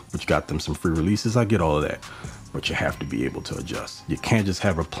Waddle, which got them some free releases. I get all of that. But you have to be able to adjust. You can't just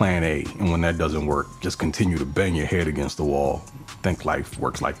have a plan A, and when that doesn't work, just continue to bang your head against the wall. Think life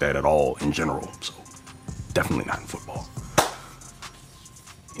works like that at all in general. So definitely not in football.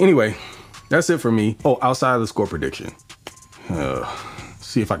 Anyway, that's it for me. Oh, outside of the score prediction.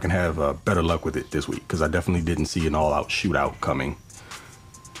 See if I can have better luck with it this week, because I definitely didn't see an all-out shootout coming.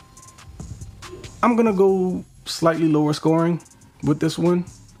 I'm going to go slightly lower scoring with this one.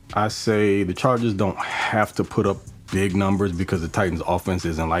 I say the Chargers don't have to put up big numbers because the Titans offense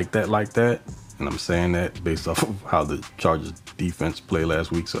isn't like that. And I'm saying that based off of how the Chargers defense played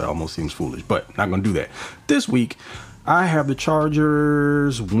last week, so it almost seems foolish, but not going to do that. This week, I have the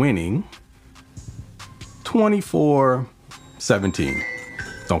Chargers winning 24-17.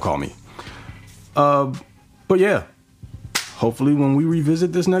 Don't call me. But yeah, hopefully when we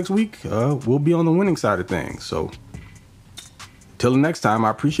revisit this next week, we'll be on the winning side of things. So till the next time,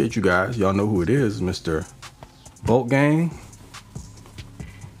 I appreciate you guys. Y'all know who it is, Mr. Bolt Gang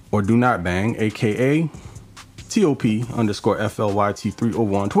or Do Not Bang, aka TOP_FLYT3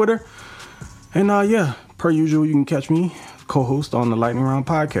 over on Twitter. And yeah, per usual, you can catch me co-host on the Lightning Round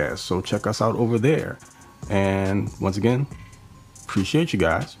podcast. So check us out over there. And once again, appreciate you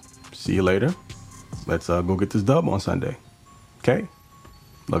guys. See you later. Let's go get this dub on Sunday. Okay?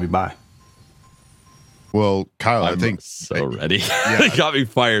 Love you. Bye. Well, Kyle, I think so ready. Yeah, it got me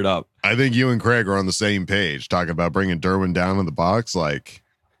fired up. I think you and Craig are on the same page talking about bringing Derwin down in the box. Like,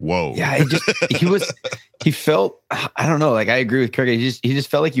 whoa. Yeah, he felt, I don't know. Like, I agree with Craig. He just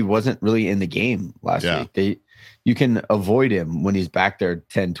felt like he wasn't really in the game last week. You can avoid him when he's back there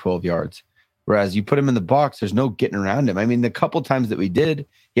 10, 12 yards. Whereas you put him in the box, there's no getting around him. I mean, the couple times that we did,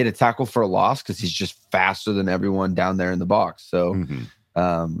 he had a tackle for a loss because he's just faster than everyone down there in the box. So,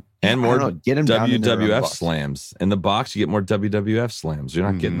 and more get him WWF slams in the box. You get more WWF slams.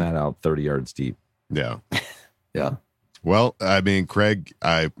 You're not getting that out 30 yards deep. Yeah. Yeah. Well, I mean, Craig,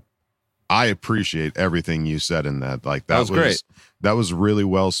 I appreciate everything you said in that. Like, that was great. That was really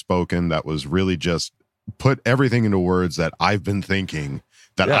well spoken. That was really just put everything into words that I've been thinking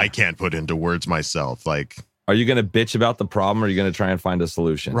that I can't put into words myself. Like, are you going to bitch about the problem or are you going to try and find a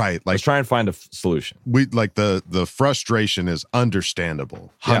solution? Right. Like, let's try and find a solution. We like the frustration is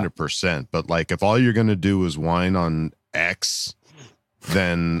understandable 100%. But like, if all you're going to do is whine on X,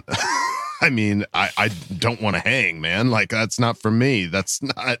 then I mean, I don't want to hang, man. Like, that's not for me. That's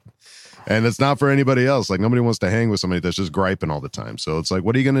not, and it's not for anybody else. Like, nobody wants to hang with somebody that's just griping all the time. So it's like,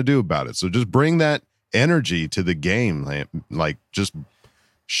 what are you going to do about it? So just bring that energy to the game. Like, just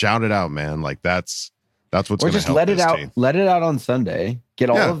shout it out, man. Like, that's what's going to help. Or just let it out. Team. Let it out on Sunday. Get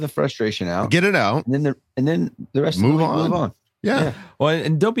all of the frustration out. Get it out. And then the rest move of the on. Move on. Yeah. Well,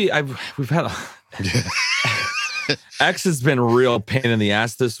 and don't be. We've had X has been a real pain in the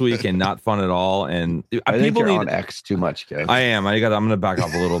ass this week and not fun at all. And I think you're on X too much, guys. I am. I'm going to back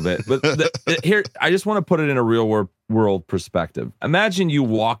off a little bit. But here, I just want to put it in a real world perspective. Imagine you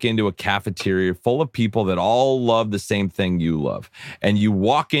walk into a cafeteria full of people that all love the same thing you love. And you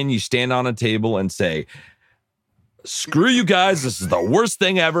walk in, you stand on a table and say, screw you guys. This is the worst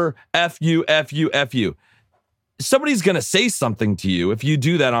thing ever. F you, F you, F you. Somebody's going to say something to you if you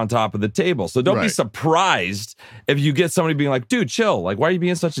do that on top of the table. So don't be surprised if you get somebody being like, dude, chill. Like, why are you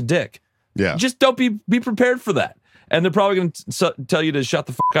being such a dick? Yeah. Just don't be prepared for that. And they're probably going to tell you to shut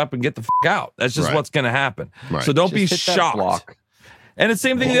the fuck up and get the fuck out. That's just what's going to happen. Right. So don't be shocked. And it's the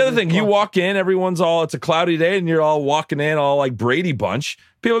same thing. The other thing, you walk in, it's a cloudy day and you're all walking in all like Brady Bunch.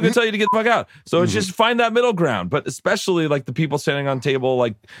 People can tell you to get the fuck out. So it's just find that middle ground. But especially like the people standing on table,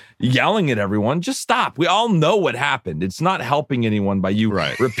 like yelling at everyone, just stop. We all know what happened. It's not helping anyone by you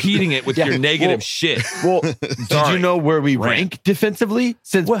repeating it with your negative shit. Well, did you know where we rank defensively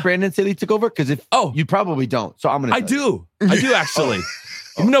since Brandon Staley took over? Because you probably don't. So I'm going to I do actually.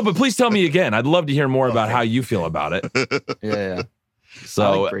 No, but please tell me again. I'd love to hear more about how you feel about it. Yeah. So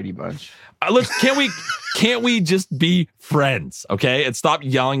I like Brady Bunch. Can't we just be friends, okay? And stop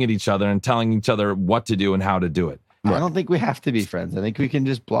yelling at each other and telling each other what to do and how to do it. I don't think we have to be friends. I think we can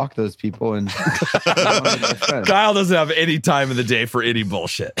just block those people and Kyle doesn't have any time in the day for any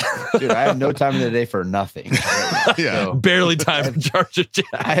bullshit. Dude, I have no time in the day for nothing. So, barely time for Charger chat.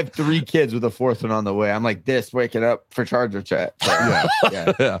 I have 3 kids with a 4th one on the way. I'm like this, waking up for Charger chat. So,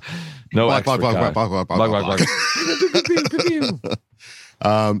 yeah. No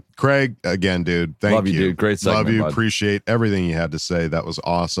Craig, again, dude, thank you. Dude. Great segment, love you. Bud. Appreciate everything you had to say. That was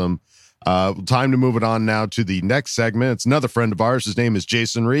awesome. Time to move it on now to the next segment. It's another friend of ours. His name is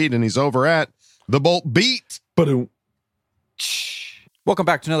Jason Reed, and he's over at The Bolt Beat. Welcome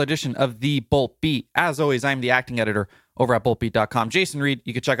back to another edition of The Bolt Beat. As always, I'm the acting editor over at boltbeat.com. Jason Reed,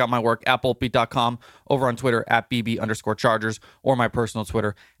 you can check out my work at boltbeat.com, over on Twitter at BB_Chargers, or my personal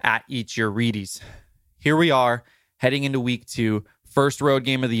Twitter at EatYourReedies. Here we are, heading into week 2, first road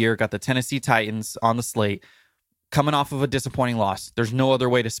game of the year, got the Tennessee Titans on the slate. Coming off of a disappointing loss. There's no other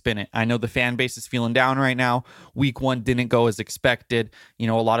way to spin it. I know the fan base is feeling down right now. Week 1 didn't go as expected. You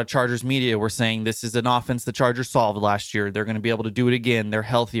know, a lot of Chargers media were saying this is an offense the Chargers solved last year. They're going to be able to do it again. They're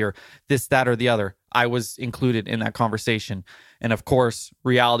healthier, this, that, or the other. I was included in that conversation. And of course,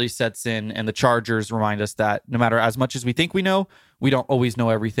 reality sets in, and the Chargers remind us that no matter as much as we think we know, we don't always know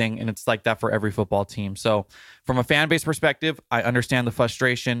everything. And it's like that for every football team. So from a fan base perspective, I understand the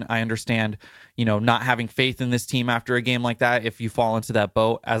frustration. I understand, not having faith in this team after a game like that. If you fall into that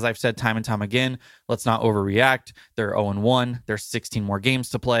boat, as I've said time and time again, let's not overreact. They're 0-1. There's 16 more games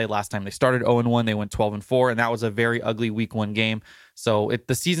to play. Last time they started 0-1, they went 12-4, and that was a very ugly week 1 game. So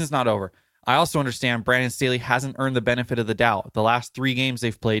the season's not over. I also understand Brandon Staley hasn't earned the benefit of the doubt. The last 3 games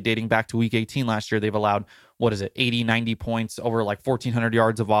they've played, dating back to week 18 last year, they've allowed, 80, 90 points over like 1,400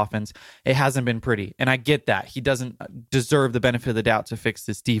 yards of offense. It hasn't been pretty. And I get that. He doesn't deserve the benefit of the doubt to fix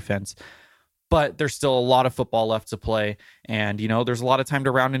this defense. But there's still a lot of football left to play. And, there's a lot of time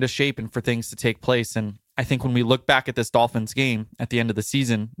to round into shape and for things to take place. And I think when we look back at this Dolphins game at the end of the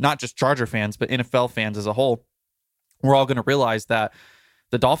season, not just Charger fans, but NFL fans as a whole, we're all going to realize that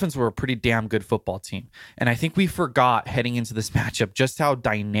the Dolphins were a pretty damn good football team. And I think we forgot heading into this matchup just how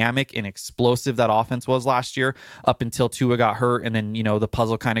dynamic and explosive that offense was last year up until Tua got hurt. And then, the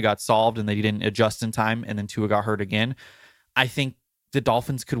puzzle kind of got solved and they didn't adjust in time. And then Tua got hurt again. I think the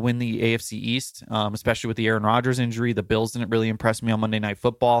Dolphins could win the AFC East, especially with the Aaron Rodgers injury. The Bills didn't really impress me on Monday Night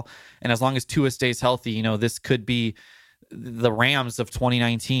Football. And as long as Tua stays healthy, this could be the Rams of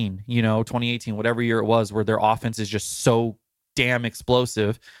 2019, 2018, whatever year it was, where their offense is just so damn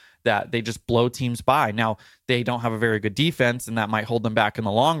explosive that they just blow teams by. Now, they don't have a very good defense, and that might hold them back in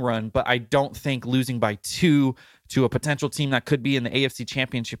the long run, but I don't think losing by 2 to a potential team that could be in the AFC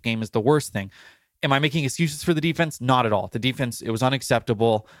Championship game is the worst thing. Am I making excuses for the defense? Not at all. The defense, it was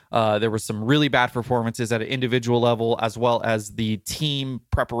unacceptable. There was some really bad performances at an individual level, as well as the team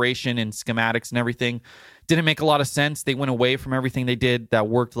preparation and schematics and everything. Didn't make a lot of sense. They went away from everything they did that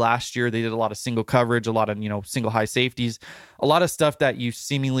worked last year. They did a lot of single coverage, a lot of, single high safeties, a lot of stuff that you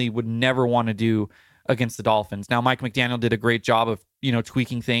seemingly would never want to do against the Dolphins. Now, Mike McDaniel did a great job of,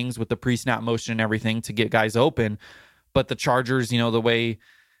 tweaking things with the pre-snap motion and everything to get guys open. But the Chargers, the way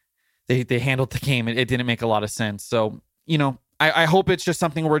they handled the game, it didn't make a lot of sense. So, I hope it's just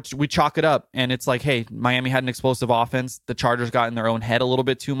something where we chalk it up and it's like, hey, Miami had an explosive offense. The Chargers got in their own head a little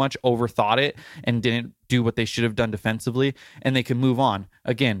bit too much, overthought it, and didn't do what they should have done defensively, and they can move on.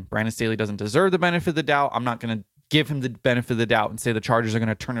 Again, Brandon Staley doesn't deserve the benefit of the doubt. I'm not going to give him the benefit of the doubt and say the Chargers are going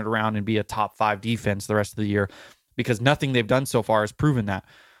to turn it around and be a top 5 defense the rest of the year, because nothing they've done so far has proven that.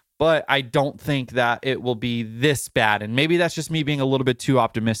 But I don't think that it will be this bad. And maybe that's just me being a little bit too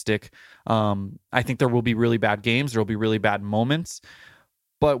optimistic. I think there will be really bad games. There will be really bad moments.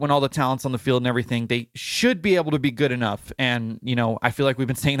 But when all the talent's on the field and everything, they should be able to be good enough. And, I feel like we've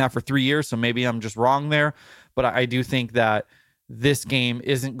been saying that for 3 years, so maybe I'm just wrong there. But I do think that this game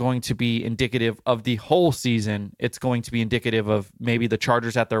isn't going to be indicative of the whole season. It's going to be indicative of maybe the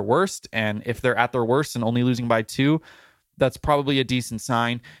Chargers at their worst. And if they're at their worst and only losing by 2, that's probably a decent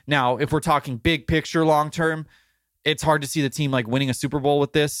sign. Now, if we're talking big picture long term, it's hard to see the team like winning a Super Bowl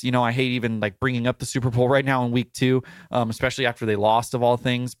with this. I hate even like bringing up the Super Bowl right now in week 2, especially after they lost of all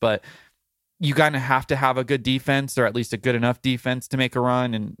things. But you kind of have to have a good defense, or at least a good enough defense to make a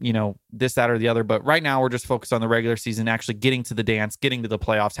run, and this, that, or the other. But right now we're just focused on the regular season, actually getting to the dance, getting to the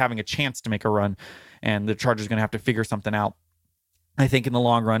playoffs, having a chance to make a run. And the Chargers are going to have to figure something out. I think in the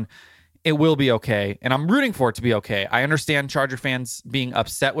long run, it will be okay, and I'm rooting for it to be okay. I understand Charger fans being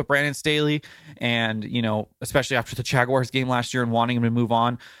upset with Brandon Staley and, especially after the Jaguars game last year and wanting him to move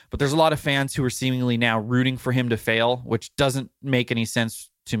on. But there's a lot of fans who are seemingly now rooting for him to fail, which doesn't make any sense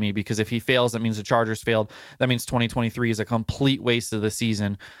to me, because if he fails, that means the Chargers failed. That means 2023 is a complete waste of the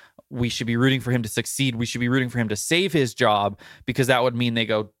season. We should be rooting for him to succeed. We should be rooting for him to save his job, because that would mean they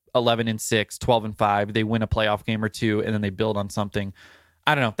go 11-6, 12-5. They win a playoff game or 2, and then they build on something.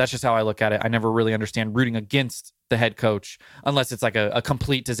 I don't know. That's just how I look at it. I never really understand rooting against the head coach unless it's like a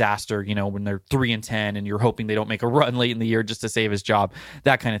complete disaster, when they're 3-10 and you're hoping they don't make a run late in the year just to save his job,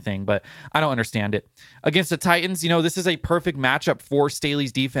 that kind of thing. But I don't understand it. Against the Titans, this is a perfect matchup for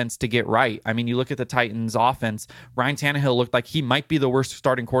Staley's defense to get right. I mean, you look at the Titans offense, Ryan Tannehill looked like he might be the worst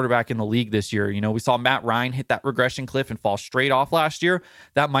starting quarterback in the league this year. We saw Matt Ryan hit that regression cliff and fall straight off last year.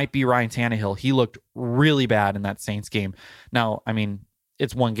 That might be Ryan Tannehill. He looked really bad in that Saints game. Now, I mean,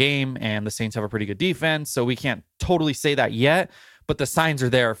 it's one game and the Saints have a pretty good defense, so we can't totally say that yet, but the signs are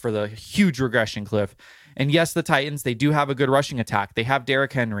there for the huge regression cliff. And yes, the Titans, they do have a good rushing attack. They have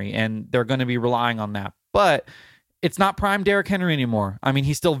Derrick Henry, and they're going to be relying on that. But it's not prime Derrick Henry anymore. I mean,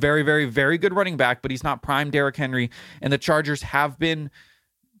 he's still very, very, very good running back, but he's not prime Derrick Henry. And the Chargers have been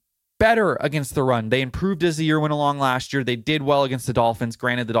better against the run. They improved as the year went along last year. They did well against the Dolphins.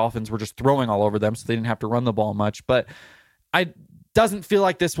 Granted, the Dolphins were just throwing all over them, so they didn't have to run the ball much. But doesn't feel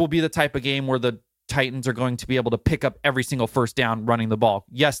like this will be the type of game where the Titans are going to be able to pick up every single first down running the ball.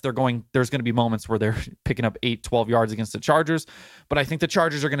 Yes, there's going to be moments where they're picking up 8-12 yards against the Chargers, but I think the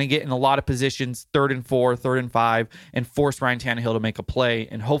Chargers are going to get in a lot of positions, 3rd and 4, 3rd and 5, and force Ryan Tannehill to make a play.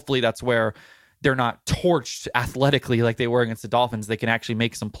 And hopefully that's where they're not torched athletically like they were against the Dolphins. They can actually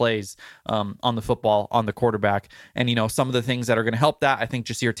make some plays on the football, on the quarterback. And, some of the things that are going to help that, I think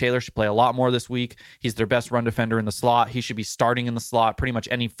Jasir Taylor should play a lot more this week. He's their best run defender in the slot. He should be starting in the slot. Pretty much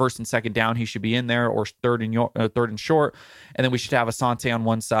any 1st and 2nd down, he should be in there, or 3rd and short. And then we should have Asante on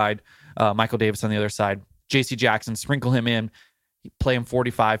one side, Michael Davis on the other side. J.C. Jackson, sprinkle him in, play him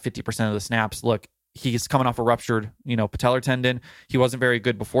 45, 50% of the snaps. Look, he's coming off a ruptured, patellar tendon. He wasn't very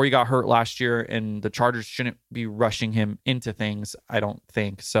good before he got hurt last year, and the Chargers shouldn't be rushing him into things, I don't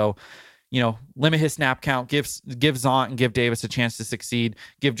think. So, limit his snap count, give Zont and give Davis a chance to succeed,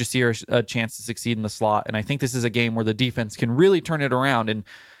 give Jasir a chance to succeed in the slot. And I think this is a game where the defense can really turn it around and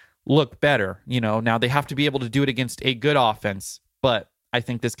look better. Now they have to be able to do it against a good offense, but I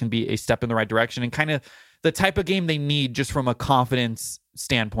think this can be a step in the right direction and kind of the type of game they need just from a confidence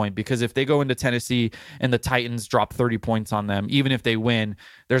standpoint, because if they go into Tennessee and the Titans drop 30 points on them, even if they win,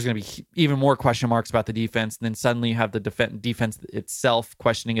 there's going to be even more question marks about the defense. And then suddenly you have the defense itself,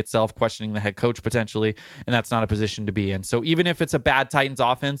 questioning the head coach potentially, and that's not a position to be in. So even if it's a bad Titans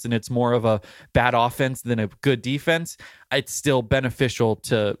offense and it's more of a bad offense than a good defense, it's still beneficial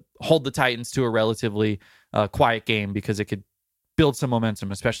to hold the Titans to a relatively quiet game, because it could build some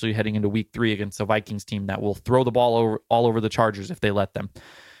momentum, especially heading into week 3 against the Vikings team that will throw the ball all over the Chargers if they let them.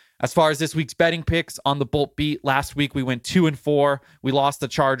 As far as this week's betting picks on the Bolt Beat, last week we went 2-4. We lost the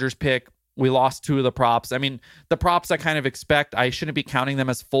Chargers pick. We lost 2 of the props. I mean, the props I kind of expect. I shouldn't be counting them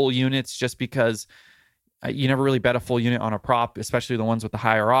as full units just because you never really bet a full unit on a prop, especially the ones with the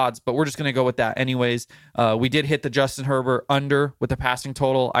higher odds, but we're just going to go with that anyways. We did hit the Justin Herbert under with the passing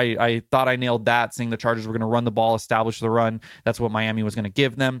total. I thought I nailed that, saying the Chargers were going to run the ball, establish the run. That's what Miami was going to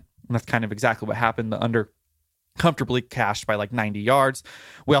give them. And that's kind of exactly what happened. The under comfortably cashed by like 90 yards.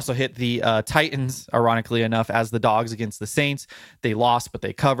 We also hit the Titans, ironically enough, as the dogs against the Saints. They lost, but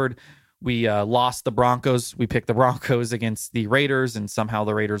they covered. We lost the Broncos. We picked the Broncos against the Raiders, and somehow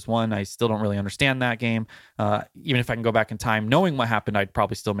the Raiders won. I still don't really understand that game. Even if I can go back in time, knowing what happened, I'd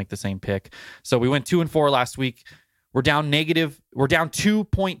probably still make the same pick. So we went 2-4 last week. We're down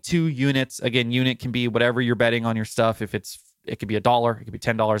 2.2 units. Again, unit can be whatever you're betting on your stuff. It could be $1, it could be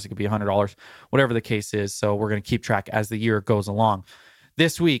 $10, it could be $100, whatever the case is. So we're going to keep track as the year goes along.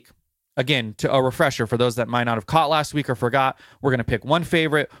 This week, again, to a refresher for those that might not have caught last week or forgot, we're going to pick one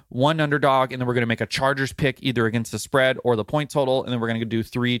favorite, one underdog, and then we're going to make a Chargers pick either against the spread or the point total, and then we're going to do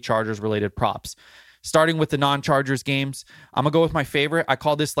 3 Chargers-related props. Starting with the non-Chargers games, I'm going to go with my favorite. I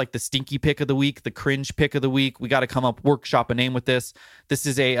call this like the stinky pick of the week, the cringe pick of the week. We got to workshop a name with this. This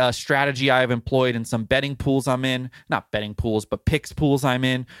is a strategy I have employed in some betting pools I'm in. Not betting pools, but picks pools I'm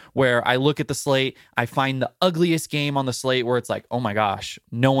in, where I look at the slate, I find the ugliest game on the slate where it's like, oh my gosh,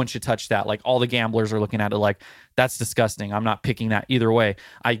 no one should touch that. Like all the gamblers are looking at it like, that's disgusting. I'm not picking that either way.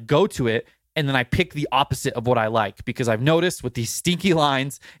 I go to it, and then I pick the opposite of what I like, because I've noticed with these stinky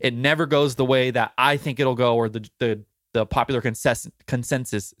lines, it never goes the way that I think it'll go, or the popular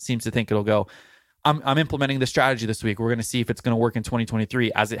consensus seems to think it'll go. I'm implementing the strategy this week. We're going to see if it's going to work in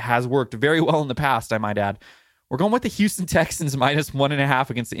 2023, as it has worked very well in the past, I might add. We're going with the Houston Texans minus 1.5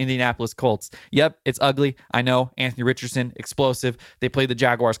 against the Indianapolis Colts. Yep, it's ugly. I know. Anthony Richardson, explosive. They played the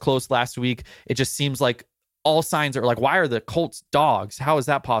Jaguars close last week. It just seems like all signs are like, why are the Colts dogs? How is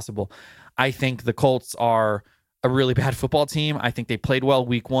that possible? I think the Colts are a really bad football team. I think they played well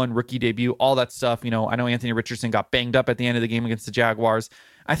week 1, rookie debut, all that stuff. I know Anthony Richardson got banged up at the end of the game against the Jaguars.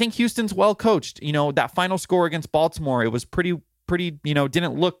 I think Houston's well coached. That final score against Baltimore, it was pretty,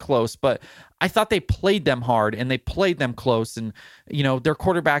 didn't look close, but I thought they played them hard and they played them close. And, their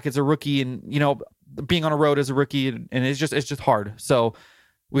quarterback is a rookie, and, being on a road as a rookie, and it's just hard. So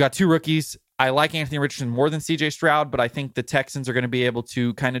we got 2 rookies. I like Anthony Richardson more than CJ Stroud, but I think the Texans are going to be able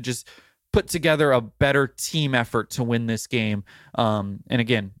to kind of just put together a better team effort to win this game. And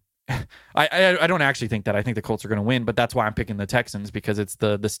again, I don't actually think that. I think the Colts are going to win, but that's why I'm picking the Texans, because it's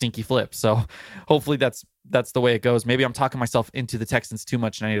the stinky flip. So hopefully that's the way it goes. Maybe I'm talking myself into the Texans too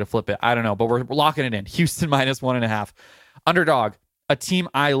much and I need to flip it. I don't know, but we're locking it in. Houston minus 1.5. Underdog, a team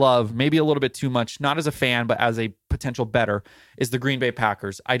I love, maybe a little bit too much, not as a fan, but as a potential bettor, is the Green Bay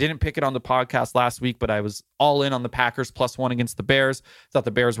Packers. I didn't pick it on the podcast last week, but I was all in on the Packers +1 against the Bears. Thought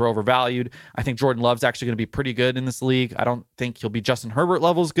the Bears were overvalued. I think Jordan Love's actually going to be pretty good in this league. I don't think he'll be Justin Herbert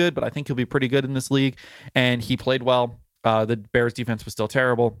levels good, but I think he'll be pretty good in this league. And he played well. The Bears defense was still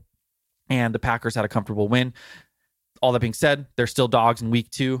terrible, and the Packers had a comfortable win. all that being said, they're still dogs in week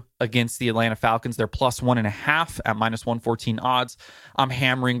 2 against the Atlanta Falcons. They're plus 1.5 at minus 114 odds. I'm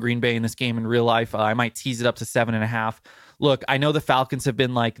hammering Green Bay in this game in real life. I might tease it up to 7.5. Look, I know the Falcons have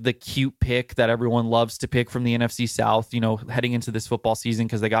been like the cute pick that everyone loves to pick from the NFC South, heading into this football season,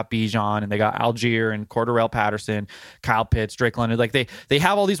 because they got Bijan and they got Algier and Cordarrelle Patterson, Kyle Pitts, Drake London. Like they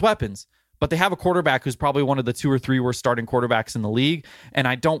have all these weapons, but they have a quarterback who's probably one of the 2 or 3 worst starting quarterbacks in the league, and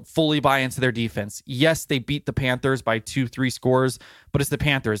I don't fully buy into their defense. Yes, they beat the Panthers by 2-3 scores, but it's the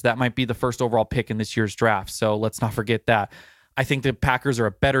Panthers. That might be the first overall pick in this year's draft, so let's not forget that. I think the Packers are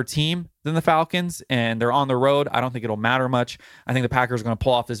a better team than the Falcons, and they're on the road. I don't think it'll matter much. I think the Packers are going to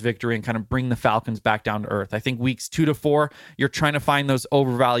pull off this victory and kind of bring the Falcons back down to earth. I think weeks 2 to 4, you're trying to find those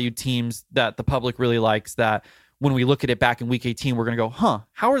overvalued teams that the public really likes, that when we look at it back in week 18, we're going to go,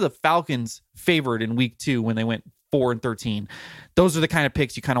 how are the Falcons favored in week 2 when they went 4-13? Those are the kind of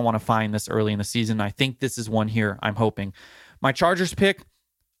picks you kind of want to find this early in the season. I think this is one here, I'm hoping. My Chargers pick,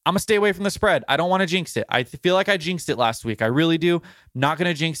 I'm going to stay away from the spread. I don't want to jinx it. I feel like I jinxed it last week. I really do. Not going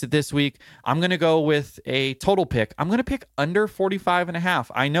to jinx it this week. I'm going to go with a total pick. I'm going to pick under 45.5.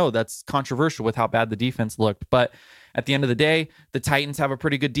 I know that's controversial with how bad the defense looked, but at the end of the day, the Titans have a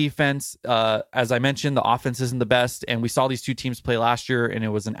pretty good defense. As I mentioned, the offense isn't the best, and we saw these two teams play last year, and it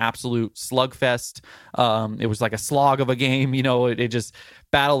was an absolute slugfest. It was like a slog of a game. It just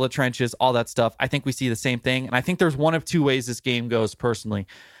battle the trenches, all that stuff. I think we see the same thing, and I think there's one of 2 ways this game goes personally.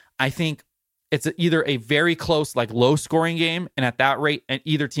 I think it's either a very close, like low-scoring game, and at that rate,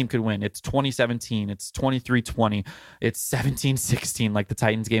 either team could win. It's 20-17, it's 23-20, it's 17-16, like the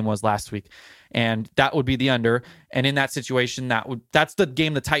Titans game was last week, and that would be the under. And in that situation, that's the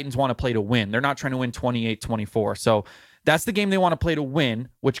game the Titans want to play to win. They're not trying to win 28-24. So that's the game they want to play to win,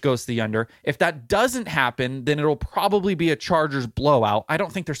 which goes to the under. If that doesn't happen, then it'll probably be a Chargers blowout. I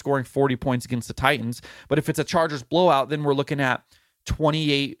don't think they're scoring 40 points against the Titans, but if it's a Chargers blowout, then we're looking at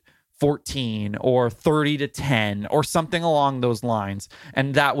 28-14 or 30-10 or something along those lines,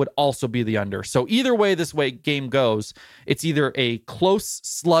 and that would also be the under. So either way this game goes, it's either a close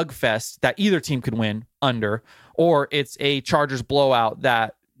slugfest that either team could win, under, or it's a Chargers blowout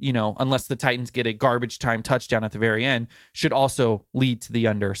that, unless the Titans get a garbage time touchdown at the very end, should also lead to the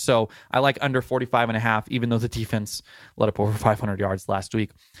under. So I like under 45.5, even though the defense let up over 500 yards last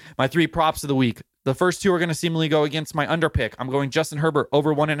week. My 3 props of the week. The first 2 are going to seemingly go against my under pick. I'm going Justin Herbert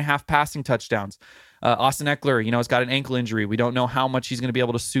over 1.5 passing touchdowns. Austin Eckler, has got an ankle injury. We don't know how much he's going to be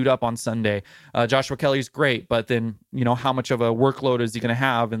able to suit up on Sunday. Joshua Kelly's great, but then, how much of a workload is he going to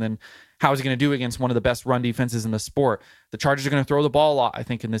have? And then how is he going to do against one of the best run defenses in the sport? The Chargers are going to throw the ball a lot, I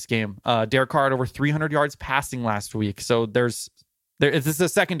think, in this game. Derek Carr had over 300 yards passing last week. So this is a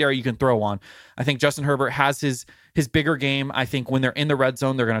secondary you can throw on. I think Justin Herbert has his bigger game. I think when they're in the red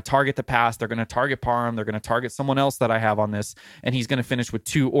zone, they're going to target the pass. They're going to target Parham. They're going to target someone else that I have on this, and he's going to finish with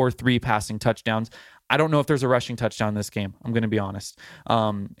 2 or 3 passing touchdowns. I don't know if there's a rushing touchdown in this game. I'm going to be honest.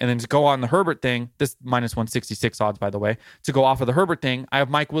 And then to go on the Herbert thing, this minus 166 odds, by the way, to go off of the Herbert thing, I have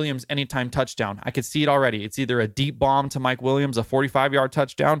Mike Williams anytime touchdown. I could see it already. It's either a deep bomb to Mike Williams, a 45-yard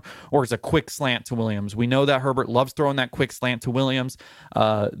touchdown, or it's a quick slant to Williams. We know that Herbert loves throwing that quick slant to Williams.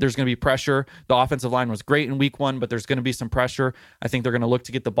 There's going to be pressure. The offensive line was great in week 1, but there's going to be some pressure. I think they're going to look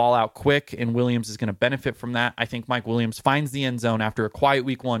to get the ball out quick, and Williams is going to benefit from that. I think Mike Williams finds the end zone after a quiet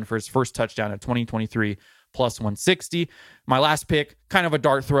week 1 for his first touchdown at 2023. Plus 160. My last pick, kind of a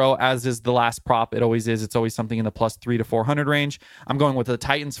dart throw, as is the last prop. It always is. It's always something in the plus 300 to 400 range. I'm going with the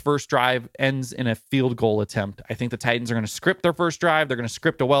Titans' first drive ends in a field goal attempt. I think the Titans are going to script their first drive. They're going to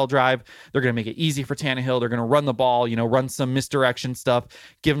script a well drive. They're going to make it easy for Tannehill. They're going to run the ball, run some misdirection stuff,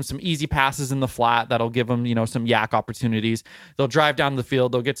 give them some easy passes in the flat. That'll give them, some yak opportunities. They'll drive down the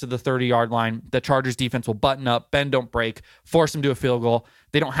field. They'll get to the 30-yard line. The Chargers defense will button up, bend, don't break, force them to a field goal.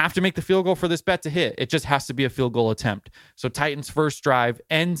 They don't have to make the field goal for this bet to hit. It just has to be a field goal attempt. So Titans' first drive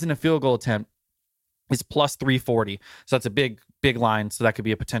ends in a field goal attempt is plus 340. So that's a big line. So that could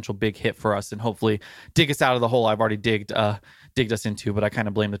be a potential big hit for us and hopefully dig us out of the hole I've already digged us into, but I kind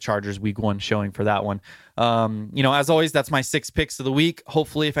of blame the Chargers week 1 showing for that one. As always, that's my 6 picks of the week.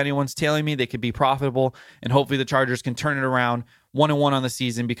 Hopefully, if anyone's tailing me, they could be profitable, and hopefully the Chargers can turn it around 1-1 on the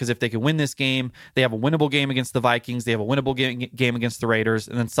season, because if they can win this game, they have a winnable game against the Vikings, they have a winnable game against the Raiders,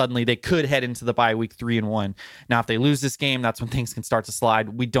 and then suddenly they could head into the bye week 3-1. Now, if they lose this game, that's when things can start to slide.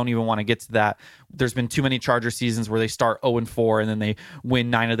 We don't even want to get to that. There's been too many Charger seasons where they start 0-4 and then they win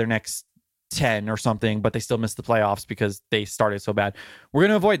 9 of their next 10 or something, but they still miss the playoffs because they started so bad. We're going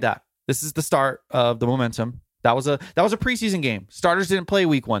to avoid that. This is the start of the momentum. That was a preseason game. Starters didn't play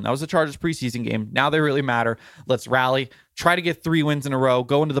week 1. That was the Chargers preseason game. Now they really matter. Let's rally, try to get 3 wins in a row,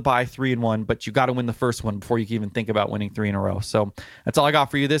 go into the bye 3-1, but you got to win the first one before you can even think about winning 3 in a row. So that's all I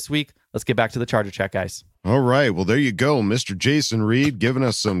got for you this week. Let's get back to the Charger Chat, guys. All right. Well, there you go. Mr. Jason Reed giving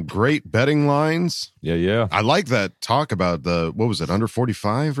us some great betting lines. Yeah. I like that talk about what was it, under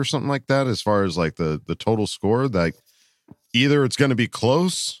 45 or something like that, as far as like the total score, that either it's going to be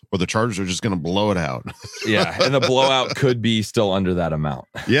close or the Chargers are just going to blow it out. Yeah. And the blowout could be still under that amount.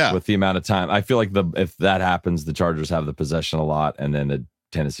 Yeah. With the amount of time. I feel like if that happens, the Chargers have the possession a lot, and then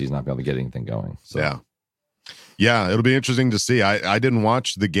Tennessee's not going to get anything going. So. Yeah. It'll be interesting to see. I didn't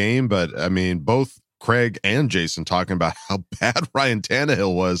watch the game, but I mean, both Craig and Jason talking about how bad Ryan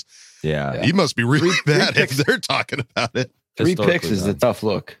Tannehill was. Yeah. He must be really bad if they're talking about it. 3 picks is a tough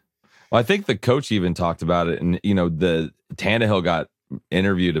look. Well, I think the coach even talked about it, and the Tannehill got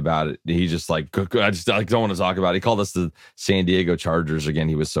interviewed about it. He just like, I don't want to talk about it. He called us the San Diego Chargers again.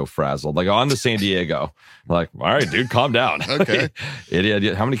 He was so frazzled. Like, on to San Diego. Like, all right, dude, calm down. Okay.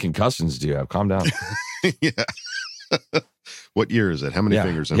 Idiot. How many concussions do you have? Calm down. Yeah. What year is it? How many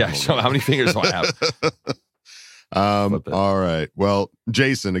fingers? So how many fingers do I have? All right. Well,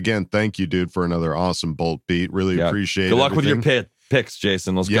 Jason, again, thank you, dude, for another awesome Bolt beat. Really appreciate it. Good luck with your picks,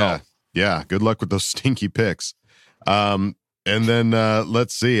 Jason. Let's go. Yeah. Good luck with those stinky picks. And then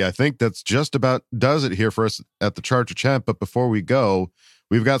let's see. I think that's just about does it here for us at the Charger Chat. But before we go,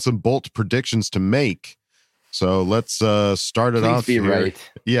 we've got some Bolt predictions to make. So let's start it off here.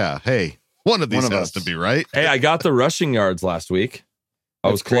 Right. Yeah. Hey, one of these has to be right. Hey, I got the rushing yards last week.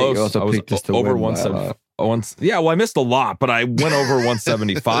 I was close. I was over 170. Yeah, well, I missed a lot, but I went over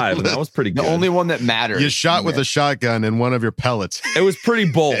 175, and that was pretty good. The only one that mattered. You shot with a shotgun in one of your pellets. It was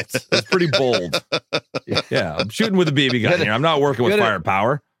pretty bold. It was pretty bold. Yeah, I'm shooting with a BB gun here. I'm not working with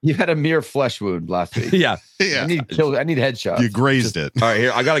firepower. You had a mere flesh wound last week. Yeah. I need headshots. You grazed it. All right,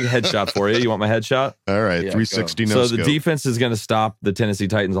 here, I got a headshot for you. You want my headshot? All right, 360 no So scope. the defense is going to stop the Tennessee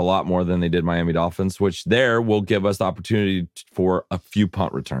Titans a lot more than they did Miami Dolphins, which there will give us the opportunity for a few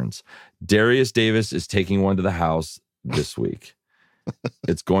punt returns. Darius Davis is taking one to the house this week.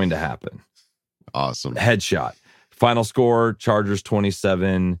 It's going to happen. Awesome. Headshot. Final score, Chargers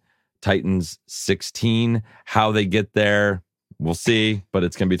 27, Titans 16. How they get there, we'll see, but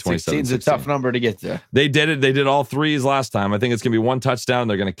it's going to be 27. 16's a tough number to get to. They did it. They did all threes last time. I think it's going to be one touchdown.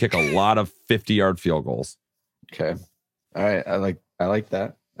 They're going to kick a lot of 50-yard field goals. Okay. All right. I like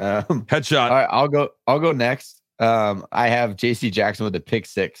that. Headshot. All right. I'll go next. I have JC Jackson with a pick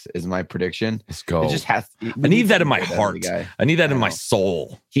 6 is my prediction. Let's go. It just has. I need that in my heart. I need that in my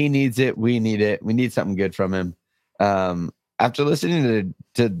soul. He needs it. We need it. We need something good from him. After listening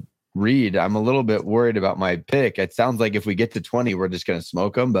to Reed, I'm a little bit worried about my pick. It sounds like if we get to 20, we're just going to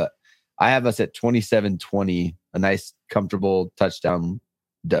smoke them. But I have us at 27-20, a nice, comfortable touchdown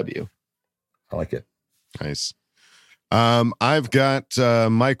W. I like it. Nice. I've got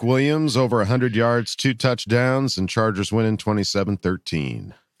Mike Williams over 100 yards, 2 touchdowns, and Chargers winning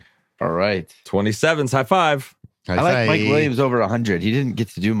 27-13. All right. 27's high five. I like Mike Williams over 100. He didn't get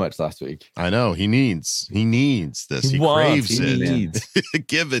to do much last week. I know. He needs this. He craves it.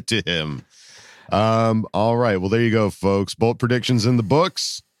 Give it to him. All right. Well, there you go, folks. Bolt predictions in the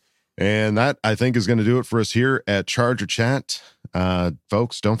books. And that, I think, is going to do it for us here at Charger Chat.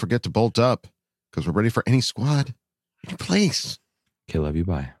 Folks, don't forget to bolt up because we're ready for any squad. Any place. Okay, love you,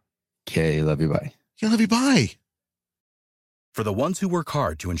 bye. Okay, love you, bye. Okay, love you, bye. For the ones who work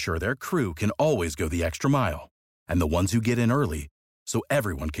hard to ensure their crew can always go the extra mile, and the ones who get in early so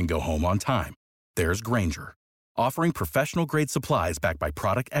everyone can go home on time, there's Grainger, offering professional-grade supplies backed by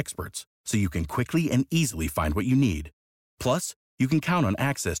product experts so you can quickly and easily find what you need. Plus, you can count on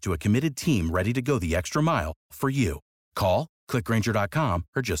access to a committed team ready to go the extra mile for you. Call, click Grainger.com,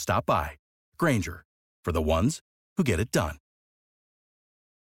 or just stop by. Grainger, for the ones who get it done.